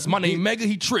see us? My name Mega.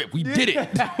 He tripped. We did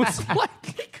it. I was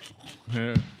like,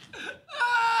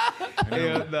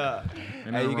 Hell nah.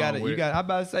 Hey, you gotta. I'm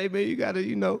about to say, man, you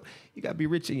gotta be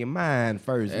rich in your mind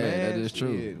first, man. That is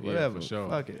true. Yeah, whatever. for sure.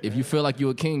 Fuck it. if you feel like you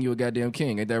a king, you a goddamn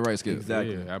king. Ain't that right, Skip?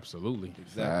 Exactly. Yeah, absolutely.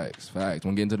 Facts. Want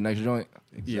to get into the next joint?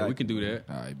 Yeah, we can do that.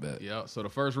 All right, bet. Yeah. So the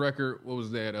first record, what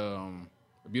was that? A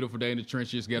Beautiful Day in the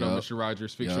Trenches, Ghetto Mr.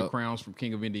 Rogers, Fix Your Crowns from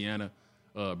King of Indiana,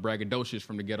 Braggadocious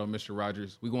from the Ghetto Mr.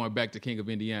 Rogers. We going back to King of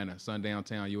Indiana, Sundown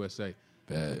Town, USA.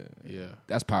 Bet. Yeah.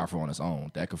 That's powerful on its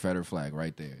own. That Confederate flag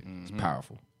right there. It's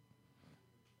powerful.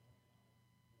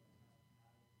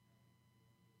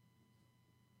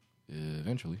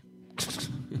 Eventually. Look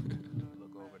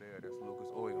over there, that's Lucas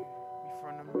Oil.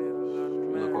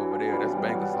 Look over there, that's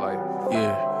Banker's Life.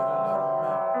 Yeah.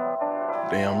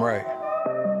 Damn right.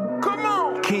 Come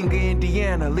on! King of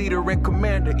Indiana, leader and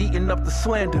commander, eating up the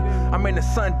slander. I'm in the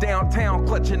sun downtown,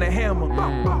 clutching a hammer.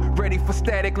 Ready for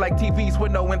static like TVs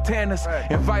with no antennas.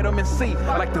 And vitamin C,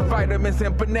 like the vitamins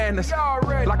in bananas.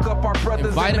 Lock up our brothers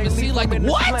and vitamin they C leave like them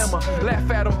in what? the slammer.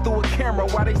 Laugh at them through a camera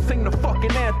while they sing the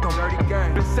fucking anthem.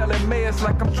 Been selling meds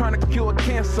like I'm trying to cure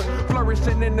cancer.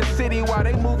 Flourishing in the city while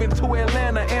they moving to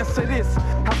Atlanta. Answer this,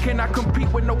 how can I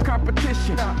compete with no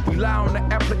competition? Rely on the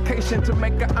application to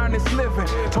make an honest living.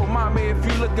 Told mommy if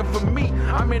you looking for me,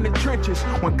 I'm in the trenches.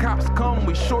 When cops come,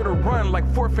 we sure to run like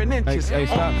 4th and inches. Hey,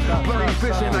 stop. Blurry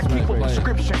vision, I keep a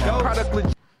prescription. Product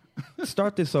legit.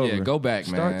 Start this over. Yeah, go back,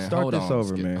 man. Start Hold this on,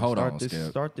 over, Skip. man. Hold on, Skip.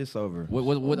 Start this over. What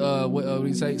do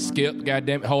you say? Skip,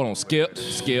 goddamn it. Hold on, skip.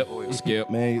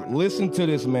 Man, listen to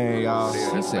this, man, y'all.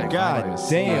 He said, God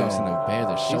damn.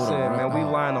 He He said, man, we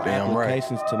lying on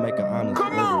applications to make an honest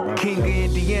living. King of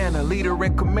Indiana, leader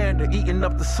and commander, eating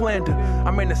up the slander.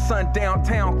 I'm in the sun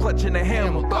downtown, clutching the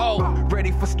hammer.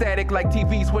 Ready for static like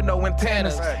TVs with no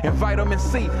antennas. And vitamin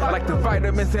C, like the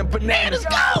vitamins in bananas.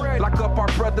 Lock up our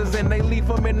brothers and they leave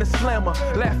them in the slammer.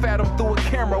 Laugh at them through a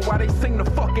camera while they sing the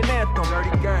fucking anthem.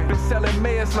 Been selling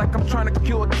meds like I'm trying to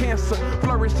cure cancer.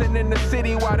 Flourishing in the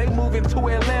city while they moving to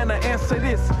Atlanta. Answer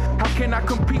this, how can I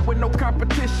compete with no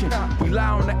competition? Rely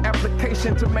on the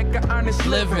application to make an honest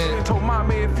living. Told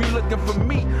mama if you looking for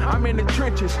me, I'm in the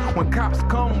trenches. When cops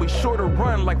come, we sure to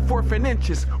run like 4th and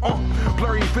inches.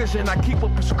 Blurry vision, I keep a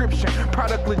prescription.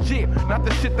 Product legit, not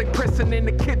the shit they pressing in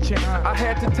the kitchen. I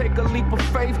had to take a leap of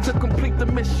faith to complete the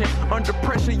mission. Under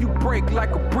pressure, you break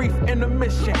like a brief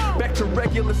intermission. Back to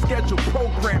regular schedule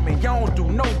programming. Y'all don't do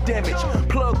no damage.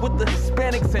 Plug with the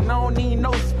Hispanics and I don't need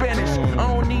no Spanish. I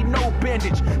don't need no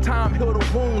bandage. Time heal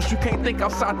the wounds. You can't think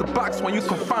outside the box when you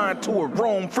confined to a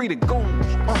room. Free the goons.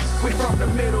 We from the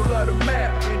middle of the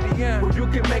map, Indiana, where you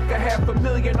can make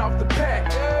 $500,000 off the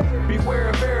pack. Beware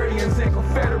of Aryans and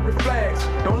Confederate flags.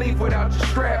 Don't leave without your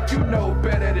strap. You know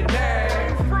better than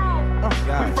that.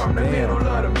 We from the middle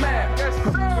of the map,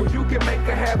 where you can make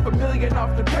 $500,000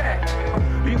 off the pack.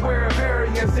 Beware of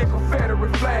Aryans and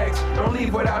Confederate flags. Don't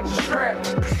leave without your strap.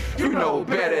 You know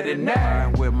better than that.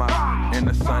 Riding with my in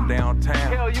the sun downtown.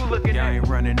 Hell, you looking y'all ain't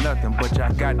running nothing but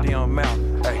y'all goddamn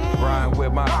mouth. Hey, riding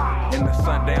with my in the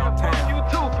sun downtown. You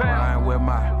too, pal. Riding with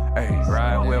my, hey,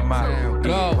 riding with my,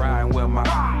 riding with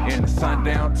my in the sun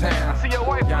downtown. See your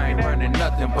wife, y'all ain't running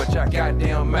nothing but y'all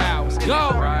goddamn mouth. Go.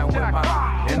 Riding with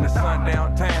my in the sun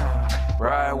downtown.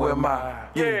 Ride with my,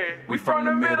 yeah, we from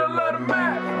the middle of the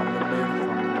map.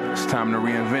 It's time to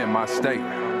reinvent my state.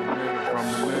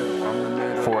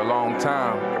 For a long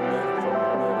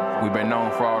time, we've been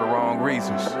known for all the wrong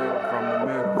reasons.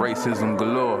 Racism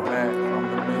galore,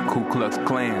 Ku Klux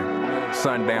Klan,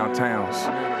 sundown towns.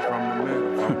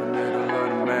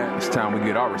 It's time we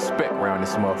get our respect around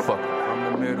this motherfucker.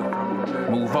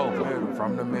 Move over.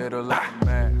 From the middle of the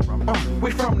map. We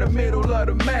from the middle of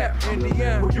the map,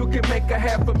 Indiana, where you can make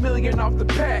 $500,000 off the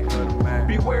pack.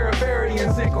 Beware of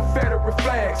Aryans and Confederate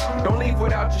flags. Don't leave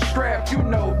without your strap. You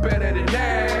know better than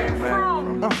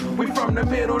that. We from the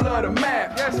middle of the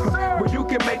map, where you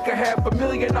can make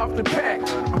 $500,000 off the pack.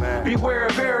 Beware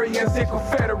of Aryans and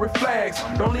Confederate flags.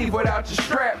 Don't leave without your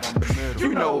strap.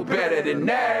 You know better than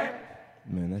that.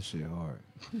 Man, that shit hard.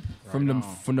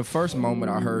 From the first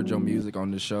moment I heard your music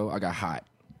on this show, I got hot.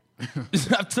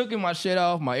 I took my shit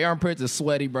off. My armpits is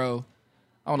sweaty, bro.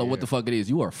 I don't know what the fuck it is.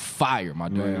 You are fire, my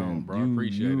dude. Man, bro. I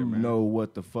appreciate it, man. You know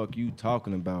what the fuck you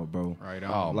talking about, bro. Right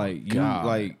on.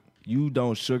 You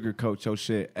don't sugarcoat your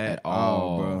shit at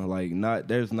all, bro. Like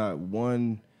there's not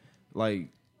one like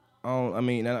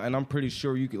and I'm pretty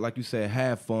sure you could, like you said,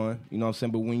 have fun. You know what I'm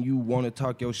saying? But when you want to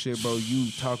talk your shit, bro,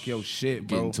 you talk your shit,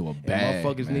 bro. Get into a bag, and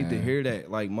motherfuckers need to hear that.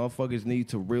 Like, motherfuckers need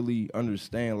to really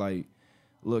understand, like,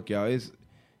 look, y'all,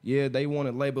 they want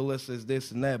to label us as this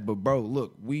and that, but, bro,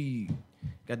 look,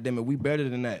 goddamn it, we better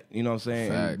than that. You know what I'm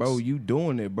saying? And, bro, you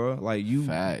doing it, bro. Like,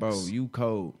 bro, you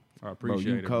cold. I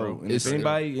appreciate it, bro. And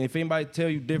if anybody tell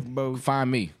you different, bro,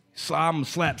 find me. So I'm gonna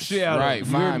slap shit out of you.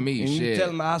 Find me. And shit. You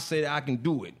tell me I said I can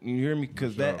do it. You hear me?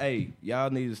 Because y'all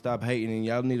need to stop hating and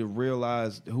y'all need to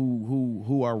realize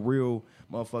who our real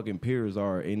motherfucking peers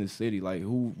are in the city. Like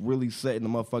who really setting the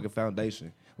motherfucking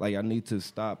foundation. Like I need to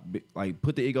stop. Like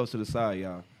put the egos to the side,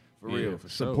 y'all. For real.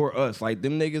 Support us. Like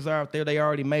them niggas are out there. They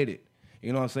already made it.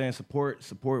 You know what I'm saying? Support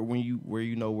where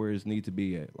you know where it needs to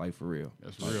be at. Like for real.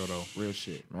 That's real though. Real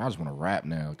shit. Man, I just want to rap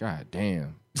now. God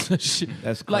damn. Shit.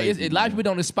 That's crazy. Like a lot of people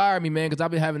don't inspire me, man, because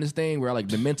I've been having this thing where like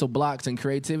the mental blocks and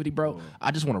creativity, bro.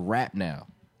 I just want to rap now.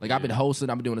 Like I've been hosting,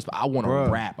 I've been doing this, but I want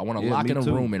to rap. I want to lock in a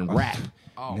room and rap.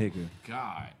 Oh, nigga.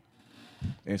 God.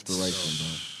 Inspiration,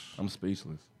 bro. I'm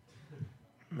speechless.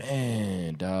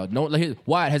 Man, dog. No, like,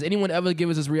 Wyatt, has anyone ever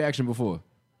given us this reaction before?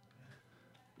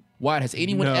 Wyatt, has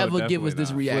anyone ever given us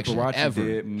this reaction?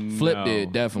 Ever? Flip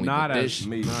did, definitely. Not as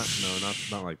me.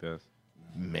 Not like this.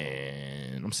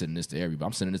 Man, I'm sending this to everybody.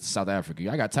 I'm sending this to South Africa.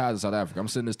 I got ties in South Africa. I'm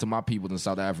sending this to my people in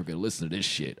South Africa to listen to this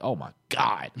shit. Oh, my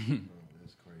God.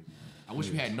 That's crazy. I wish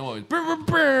we had noise.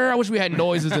 I wish we had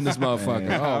noises in this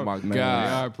motherfucker. Oh, my God.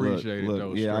 Yeah, I appreciate it,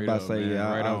 though. Yeah, I'm about to say,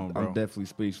 right on, I'm definitely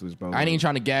speechless, bro. I ain't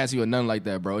trying to gas you or nothing like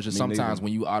that, bro. It's just sometimes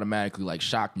when you automatically, like,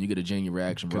 shocked and you get a genuine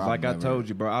reaction, bro. Because like I told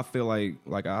you, bro, I feel like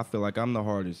I'm the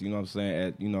hardest, you know what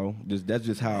I'm saying? That's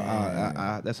just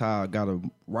how that's how I gotta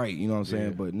right. You know what I'm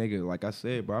saying? But nigga, like I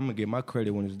said, bro, I'm gonna get my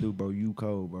credit when it's due, bro. You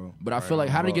cold, bro. But I feel like,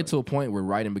 how did it get to a point where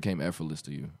writing became effortless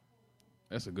to you?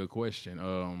 That's a good question.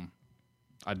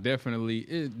 It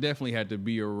definitely had to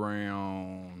be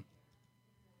around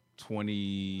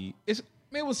 20. It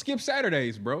was Skip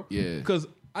Saturdays, bro. Yeah. Because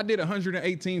I did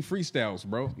 118 freestyles,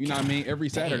 bro. You know what I mean? Every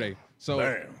Saturday.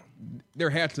 So there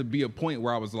had to be a point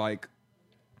where I was like,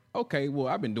 okay, well,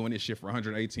 I've been doing this shit for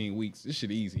 118 weeks. This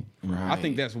shit easy. Right. I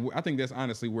think that's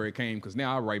honestly where it came, because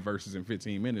now I write verses in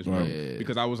 15 minutes, bro. Yeah.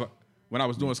 Because when I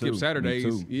was doing Skip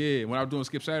Saturdays, when I was doing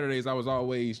Skip Saturdays, I was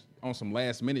always on some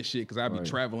last minute shit because I'd be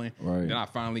traveling. Right. Then I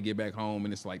finally get back home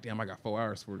and it's like, damn, I got 4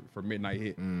 hours for midnight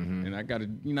hit. Mm-hmm. And I got to,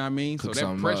 you know what I mean? Cook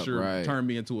so that pressure up, turned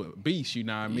me into a beast, you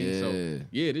know what I mean?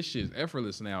 Yeah. So, this shit's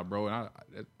effortless now, bro. And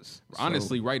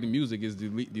honestly, writing music is the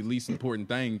least important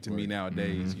thing to me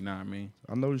nowadays, you know what I mean?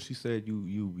 I noticed you said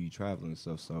you be traveling and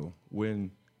stuff. So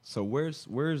where's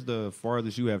the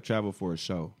farthest you have traveled for a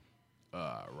show?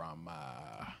 Around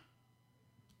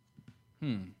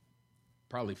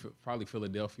Probably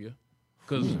Philadelphia,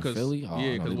 because Philly?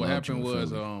 Because what happened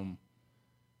was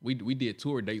we did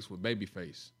tour dates with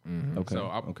Babyface. Mm-hmm. Okay.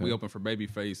 So we opened for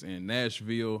Babyface in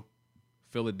Nashville,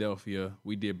 Philadelphia.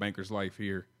 We did Banker's Life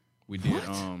here. We did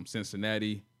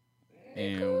Cincinnati,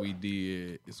 and we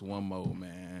did one more,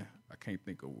 man. I can't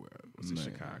think of where. Was it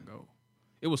Chicago?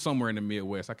 It was somewhere in the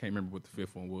Midwest. I can't remember what the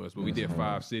fifth one was, but we did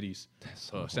 5 cities.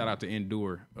 Shout out to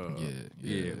Endure. For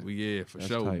That's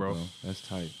sure, tight, bro. That's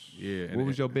tight. Yeah. What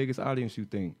was your biggest audience, you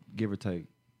think, give or take?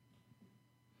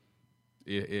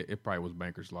 It probably was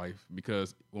Banker's Life,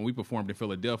 because when we performed in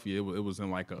Philadelphia, it was in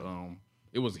like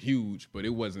it was huge, but it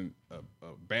wasn't a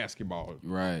basketball.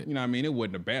 Right. You know what I mean? It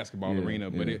wasn't a basketball arena,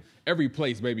 but every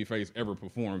place Babyface ever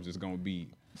performs is going to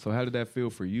be. So how did that feel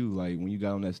for you? Like when you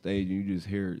got on that stage and you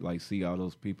just see all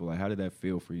those people, like how did that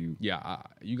feel for you? Yeah,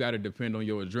 you got to depend on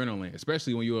your adrenaline,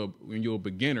 especially when you're a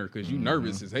beginner, because you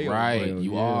nervous as hell. Right,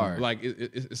 you are. Like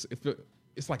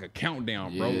it's like a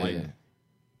countdown, bro. Like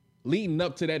leading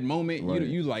up to that moment,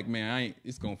 you like, man,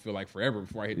 it's gonna feel like forever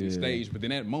before I hit the stage. But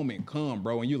then that moment come,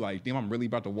 bro, and you like, damn, I'm really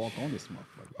about to walk on this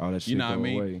motherfucker. All that shit, you know what I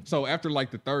mean? Away. So after like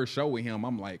the 3rd show with him,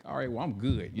 I'm like, all right, well, I'm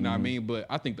good. You know what I mean? But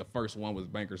I think the first one was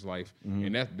Banker's Life,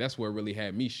 and that's where it really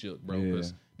had me shook, bro.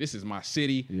 Because this is my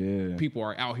city. Yeah. People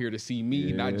are out here to see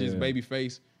me, not just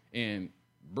Babyface. And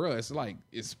bro, it's like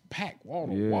it's packed wall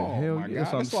to wall. Hell my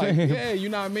yeah, God, it's like you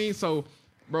know what I mean? So.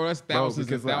 Bro, that's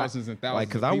thousands and thousands and thousands. Like,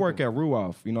 because I work at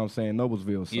Ruoff, you know what I'm saying,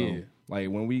 Noblesville. So, like,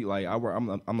 when we, like, I'm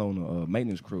on a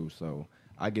maintenance crew, so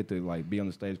I get to, like, be on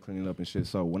the stage cleaning up and shit.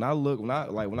 So, when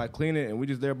I clean it and we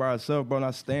just there by ourselves, bro, and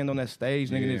I stand on that stage,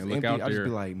 nigga, and it's empty, I just be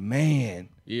like, man.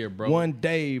 Yeah, bro. One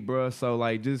day, bro. So,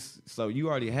 like, so you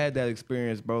already had that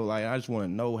experience, bro. Like, I just want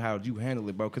to know how you handle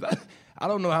it, bro, because I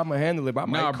don't know how I'm going to handle it, but I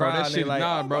might cry. That shit,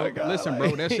 like, bro. God, listen,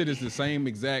 like, bro, that shit is the same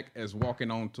exact as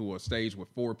walking onto a stage with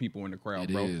 4 people in the crowd,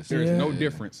 bro. Is. There's no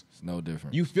difference. It's no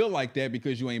different. You feel like that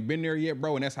because you ain't been there yet,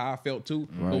 bro, and that's how I felt too.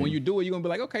 Right. But when you do it, you're going to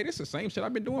be like, okay, this is the same shit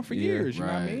I've been doing for years, you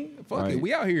know what I mean? Fuck it,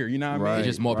 we out here, you know what I mean? It's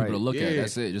just more people to look at,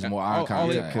 that's it. Just more eye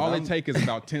contact. All it takes is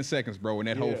about 10 seconds, bro, and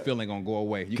that whole feeling going to go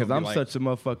away. Because I'm such a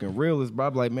motherfucking realist, bro.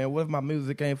 I'm like, man, what if my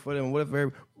music ain't for them? What if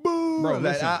every... Bro,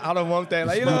 like, I don't want that.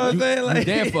 Like, you know what I'm saying?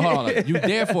 Like, you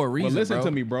there for a reason. Well, listen bro.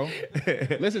 to me, bro.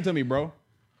 Listen to me, bro.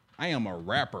 I am a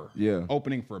rapper.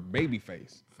 Opening for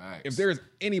Babyface. Facts. If there's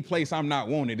any place I'm not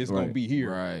wanted, it's gonna be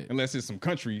here. Right. Unless it's some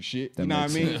country shit. That you know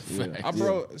what I mean?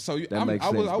 Bro, so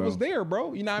I was there,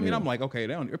 bro. You know what I mean? I'm like, okay,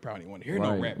 they probably want to hear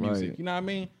no rap music. You know what I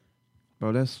mean?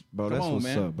 Bro, that's Come on, what's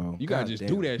man. up, bro. You gotta just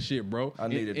do that shit, bro. I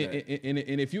needed that.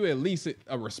 And if you at least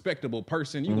a respectable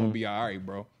person, you gonna be all right,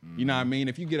 bro. You know what I mean?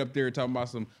 If you get up there talking about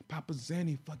some Papa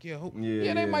Zanny, fuck your hope,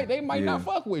 they might not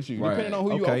fuck with you, depending on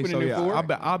who you opening it for.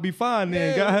 I'll be fine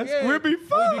then, guys. We'll be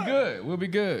fine. We'll be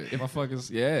good. Motherfuckers,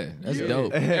 that's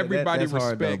dope. Everybody that's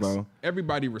hard respects. though, bro.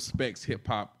 Everybody respects hip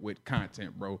hop with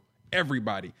content, bro.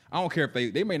 Everybody. I don't care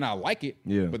if they may not like it,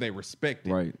 but they respect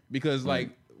it, right? Because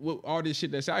like. With all this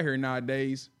shit that's out here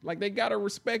nowadays, like they gotta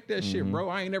respect that shit, bro.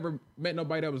 I ain't never met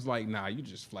nobody that was like, nah, you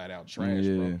just flat out trash,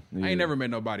 bro. I ain't never met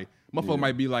nobody. Motherfucker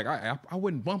might be like, I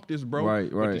wouldn't bump this, bro.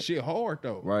 Right. But the shit hard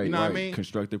though. Right. You know what I mean?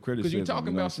 Constructive criticism. Because you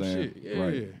talking about some shit. Yeah.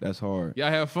 Right. That's hard. Y'all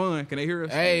have fun. Can they hear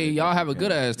us? Hey, y'all have a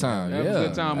good ass time. Have a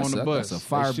good time on the bus. That's a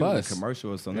fire bus. A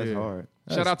commercial or something. That's hard.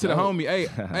 Shout out to the homie.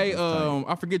 Hey,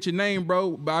 I forget your name,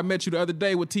 bro, but I met you the other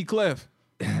day with T Clef.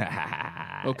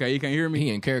 Okay, you can't hear me. He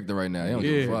in character right now. He don't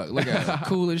give a fuck. Look at him,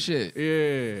 cool as shit.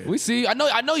 Yeah, we see. I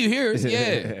know you hear us.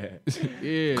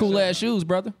 Yeah, cool ass shoes,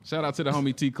 brother. Shout out to the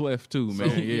homie T Clef too,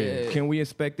 man. Yeah. Can we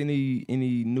expect any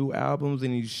new albums,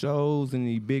 any shows,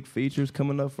 any big features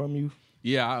coming up from you?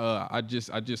 Yeah, I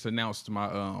just announced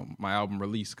my my album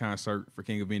release concert for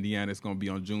King of Indiana. It's going to be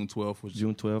on June 12th, which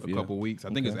June 12th, a couple weeks. I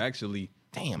think it's actually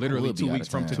literally literally 2 weeks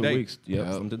from today. 2 weeks,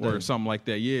 from today. Or something like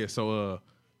that. Yeah, so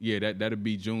that'll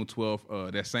be June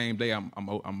 12th. That same day,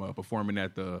 I'm performing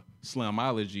at the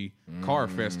Slamology Car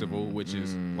Festival, which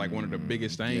is like one of the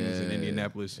biggest things in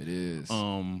Indianapolis. It is.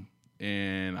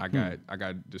 And I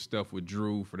got the stuff with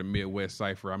Drew for the Midwest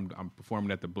Cypher. I'm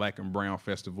performing at the Black and Brown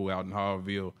Festival out in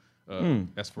Hallville.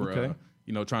 That's for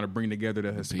trying to bring together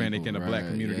the Hispanic and the Black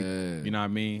community. Yeah. You know what I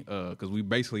mean? Because we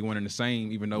basically one and the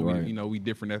same, even though we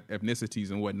different ethnicities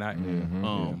and whatnot.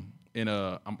 And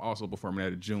I'm also performing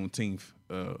at Juneteenth.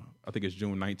 I think it's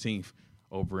June 19th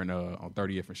over in on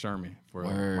 30th and Sherman for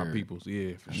my peoples.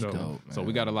 Yeah, for sure. Dope, so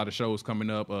we got a lot of shows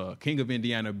coming up. King of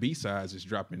Indiana B-Sides is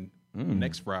dropping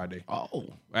next Friday.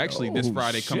 Actually, this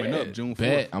Friday coming up, June 4th.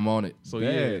 Bet. I'm on it. So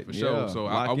for sure. So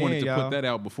I wanted to put that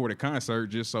out before the concert,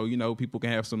 just so people can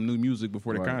have some new music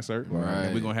before the concert. Right.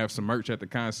 And we're gonna have some merch at the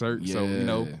concert. So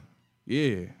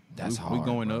that's hard. We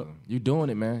going up. You doing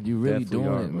it, man. You really Definitely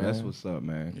doing it, man. That's what's up,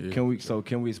 man. Yeah. Can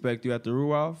we expect you at the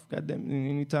Ruoff? Goddamn,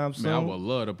 anytime soon. Man, I would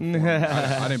love to perform.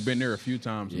 I done been there a few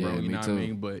times, bro. You know what I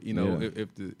mean? But if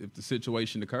the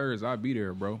situation occurs, I'll be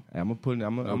there, bro. Hey, I'm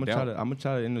gonna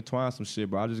try to intertwine some shit,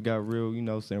 bro. I just got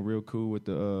real cool with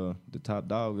the top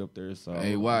dog up there. So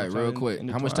hey, Wyatt, real quick,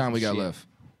 how much time we got left?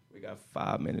 We got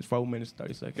 5 minutes, 4 minutes,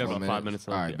 30 seconds. Got about 5 minutes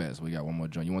left. All right, bet. So we got one more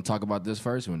joint. You want to talk about this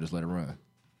first, or you want to just let it run?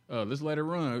 Let's let it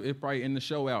run. It probably end the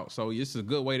show out. So this is a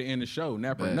good way to end the show.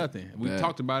 Napper nothing. We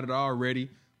talked about it already.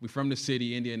 We from the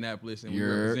city, Indianapolis, and we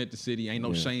represent the city. Ain't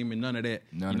no shame in none of that.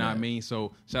 You know what I mean?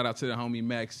 So shout out to the homie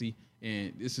Maxie.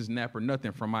 And this is Napper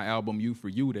Nothing from my album You For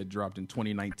You that dropped in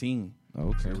 2019.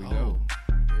 Okay. There we go.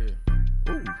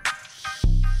 Yeah. Ooh.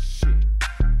 Shit.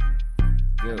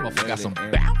 Good. Motherfucker got some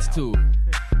bounce to it.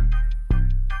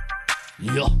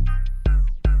 Yeah.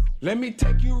 Let me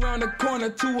take you around the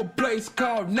corner to a place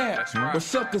called Nap, where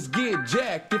suckers get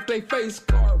jacked if they face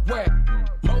card whack.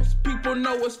 Most people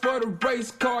know us for the race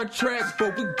car tracks,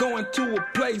 but we going to a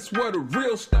place where the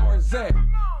real stars at.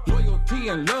 Loyalty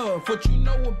and love, what you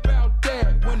know about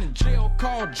that? When the jail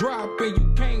call drop and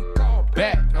you can't call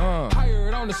back.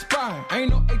 Hired on the spot, ain't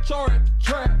no HR at the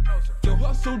track. Your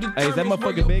hustle determines is that where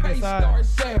motherfucker your big pay inside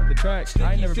starts at. the track?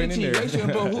 I ain't never been in there. Situation,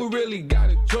 but who really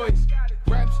got a choice?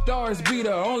 Rap stars be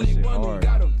the only one who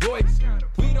got a voice.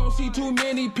 We don't see too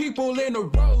many people in a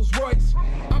Rolls Royce.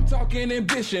 I'm talking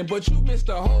ambition, but you missed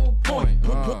the whole point.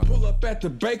 Pull up at the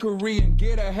bakery and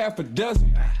get a half a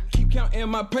dozen. Keep counting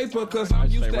my paper, cause I'm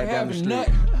used to having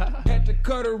nothing. Had to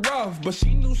cut her off, but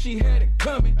she knew she had it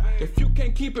coming. If you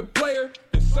can't keep it, player,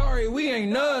 then sorry, we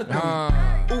ain't nothing.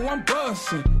 Ooh, I'm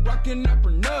bustin', rockin'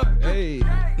 Napper Nothing. Hey.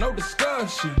 No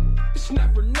discussion, it's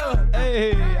Napper Nothing.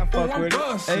 Hey, I fuck Ooh, I'm with it.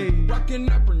 bustin', rockin'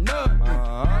 Napper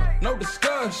Nothing. No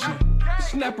discussion,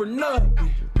 it's Napper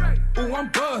Nothing. Ooh,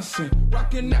 I'm bustin',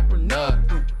 rockin' Napper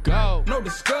Nothing. Go. No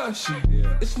discussion,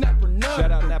 it's Napper Nothing.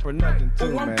 Shout out Napper Nothing too,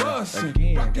 Ooh, I'm man. bustin',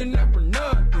 Again, rockin' Napper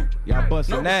Nothing. y'all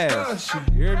busting No ass.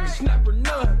 discussion, You hear me? it's Napper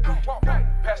Nothing.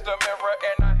 Past the mirror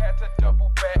and I had to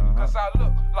double back, cause I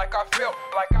look like I felt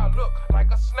like I look like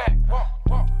a snack. Walk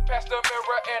past the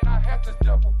mirror and I had to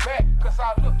double back, cause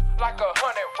I look like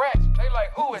 100 rats. They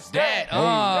like, who is that?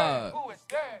 Who is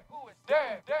that? Who is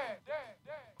that?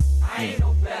 I ain't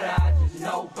no better, I just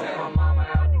know better. My mama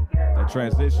out the gate. That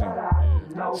transition,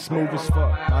 smooth as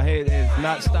fuck. My head is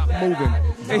not stop moving.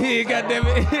 Hey, goddamn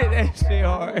it, that shit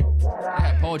hard. I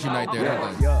had poetry night there.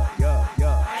 Yeah.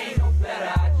 I ain't no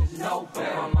better, I just know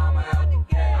better. My mama out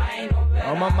the gate. I ain't no better.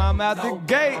 Oh, my mom out the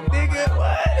gate, nigga.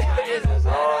 What? This is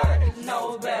hard. I just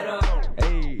know better.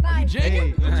 Hey, You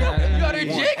jigging? You out there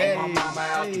jigging? hey, My mama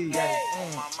out the gate.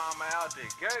 My mama out the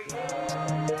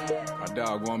gate. My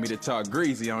dog want me to talk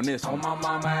greasy on this Oh, one. my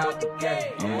mama out the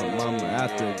gate. my mama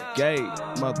out the gate, With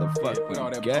all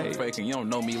motherfucking that gate. faking, you don't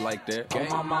know me like that. Oh,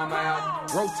 my mama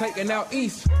out. Rotating out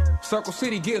east, Circle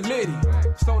City get litty.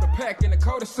 Soda pack in the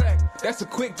cul-de-sac, that's a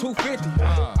quick 250.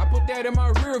 I put that in my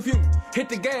rear view. Hit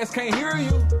the gas, can't hear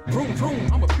you. Vroom, vroom,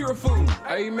 I'm a pure fool.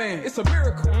 Amen, it's a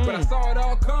miracle, but I saw it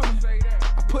all coming.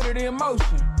 I put it in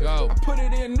motion, Go. I put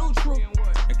it in neutral,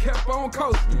 and kept on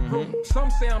coasting. Some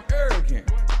say I'm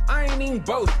arrogant, I ain't even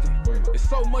boasting. There's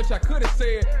so much I could've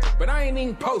said, but I ain't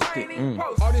even posted.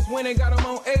 All this winning got them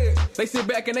on edge. They sit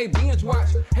back and they binge watch,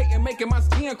 hating making my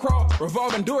skin crawl.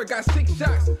 Revolving door got 6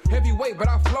 shots, heavyweight, but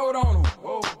I float on them.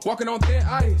 Walking on thin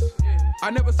ice, I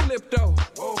never slipped though,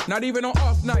 not even on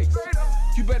off nights.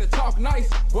 You better talk nice,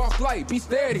 walk light, be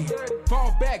steady.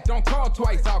 Fall back, don't call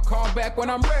twice, I'll call back when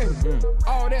I'm ready.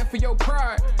 All that for your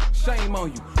pride, shame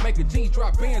on you. Make a G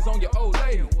drop bands on your old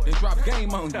lady, then drop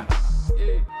game on you.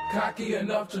 Yeah. Cocky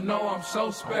enough to know I'm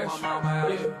so special.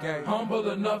 Yeah.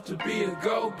 Humble enough to be a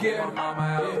go-getter.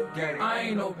 Yeah. I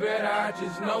ain't no better, I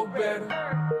just know better.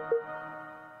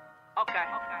 Okay.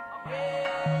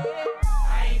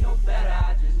 I ain't no better,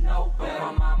 I just know better.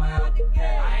 My mama out the gate.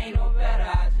 I ain't no better,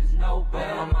 I just know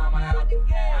better. My mama out the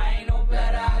gate. I ain't no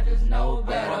better, I just know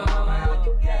better. My mama out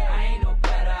the gate. I ain't no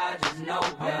better, I just know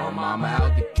better. My mama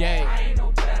out the gate. I ain't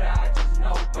no better, I just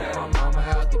know better. My mama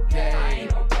out the gate. I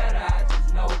ain't no better, I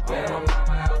just know better. My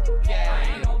mama out the gate.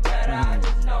 I ain't no better, I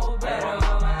just know better. My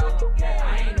mama out the gate.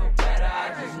 I ain't no better,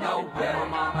 I just know better. My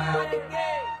mama out the gate.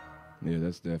 Yeah,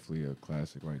 that's definitely a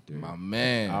classic right there. My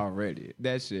man. Already.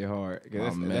 That shit hard.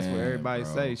 That's what everybody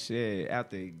say. Shit,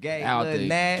 out the gate. Out the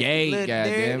gate,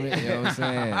 goddamn it. You know what I'm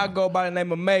saying? I go by the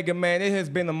name of Mega, man. It has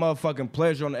been a motherfucking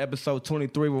pleasure on the episode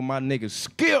 23 with my nigga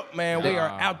Skip, man. We are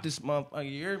out this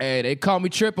motherfucking year. Hey, they call me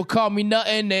triple, call me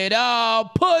nothing at all.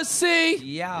 Pussy.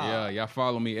 Yeah, y'all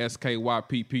follow me,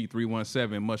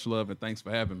 SKYPP317. Much love and thanks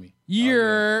for having me.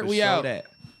 Yeah, we out. That.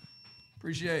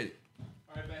 Appreciate it.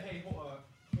 All right, man. Hey, hold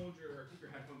keep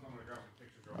your headphones on when I drop the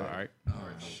pictures. All right.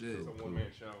 Shit. It's a one-man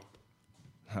show.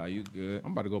 How you good?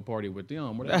 I'm about to go party with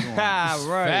them. Where they going?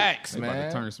 Right. Facts, They man.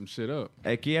 about to turn some shit up.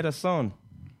 Hey, quiera son.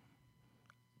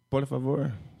 Por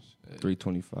favor.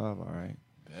 325, all right.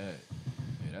 Bet. Yeah,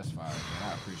 that's fire, man.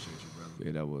 I appreciate you, brother.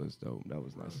 Yeah, that was dope. That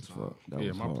was nice as fuck. That Yeah,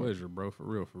 was my hard. pleasure, bro. For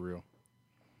real, for real.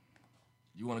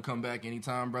 You want to come back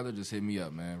anytime, brother? Just hit me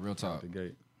up, man. Real talk. The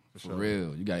gate. For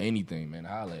real. You got anything, man,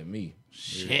 holla at me.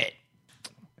 Shit.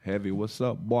 Heavy, what's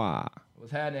up, boy?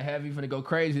 What's happening, Heavy? Finna go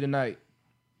crazy tonight.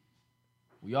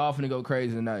 We all finna go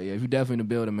crazy tonight. Yeah, if you definitely in the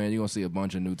building, man, you're gonna see a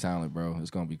bunch of new talent, bro.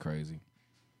 It's gonna be crazy.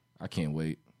 I can't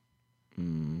wait.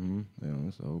 Mm-hmm. Yeah,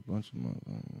 that's a whole bunch of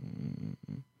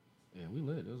motherfuckers. Yeah, we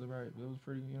lit. It was alright. It was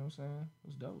pretty, you know what I'm saying? It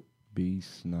was dope. B.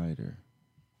 Snyder.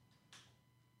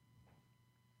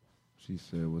 She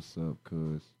said, what's up,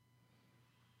 cuz?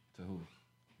 To who?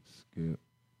 Skip.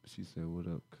 She said, what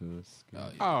up, cuz?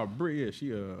 Skip. Oh, Brie, yeah,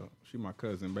 she my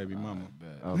cousin, baby mama.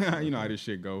 Okay. You know how this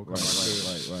shit go.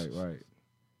 Right.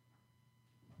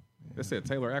 That said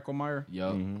Taylor Ackelmeyer.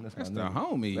 Yo, that's the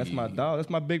homie. That's my dog. That's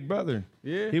my big brother.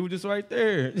 Yeah, he was just right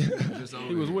there.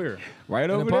 He was where? Right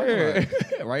In the over parking there.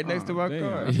 lot. Right next to my Damn,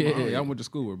 car. that's my homie. I went to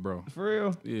school with bro. For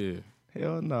real? Yeah.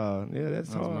 Hell no. Yeah, that's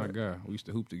That was my hard. guy. We used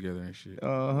to hoop together and shit.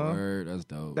 Uh-huh. Word, that's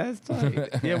dope. That's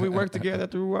tight. Yeah, we worked together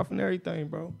at the Ruff and everything,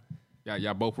 bro.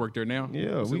 Y'all both work there now?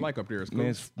 Yeah. What's it like up there? It's cool.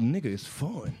 Man, nigga, it's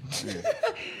fun.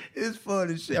 It's fun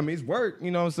as shit. I mean, it's work,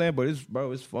 you know what I'm saying? But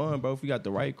it's fun, bro. If we got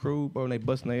the right crew, bro, and they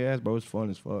busting their ass, bro, it's fun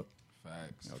as fuck.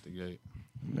 Facts. Out the gate.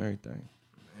 And everything.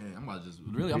 Man, I'm about to just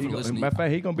really. I'm gonna listen. Matter of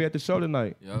fact, he gonna be at the show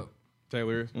tonight. Yep.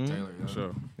 Taylor. Taylor. For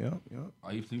sure. Yeah.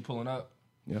 Are you pulling up?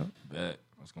 Yeah. Bet.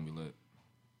 That's gonna be lit.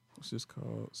 What's this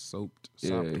called? Soaped.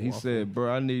 Yeah, he said,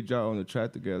 bro, I need y'all on the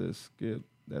track together. Skip,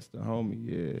 that's the homie.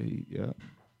 Yeah. Yeah,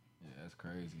 that's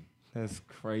crazy. That's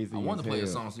crazy. I wanted to play a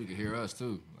as hell. song so you could hear us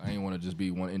too. I ain't want to just be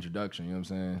one introduction. You know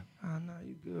what I'm saying? Oh, no,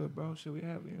 you good, bro. Should we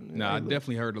have you? Nah, I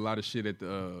definitely heard a lot of shit at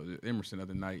the Emerson the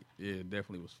other night. Yeah, it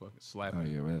definitely was fucking slapping. Oh,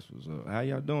 yeah, that's what's up. How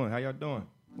y'all doing?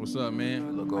 What's up,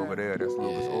 man? Look over there, that's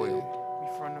Lucas Oil.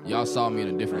 Y'all saw me in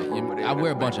a different. I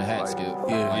wear a bunch of hats, Skip.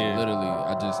 Yeah. Literally,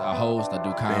 I host. I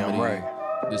do comedy. Damn right.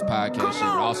 This podcast shit.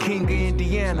 But also King of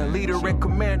Indiana, leader and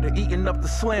commander, eating up the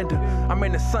slander. I'm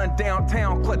in the sun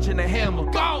downtown, clutching a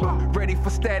hammer. Go! Ready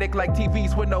for static like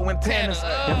TVs with no antennas.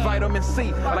 And vitamin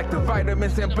C, like the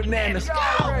vitamins in bananas.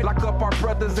 Lock up our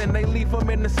brothers and they leave them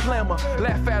in the slammer.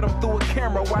 Laugh at them through a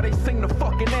camera while they sing the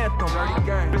fucking anthem.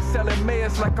 Been selling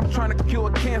meds like I'm trying to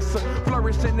cure cancer.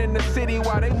 Flourishing in the city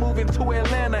while they moving to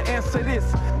Atlanta. Answer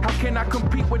this, how can I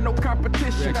compete with no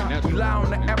competition? Rely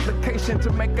on the application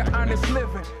to make an honest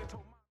living.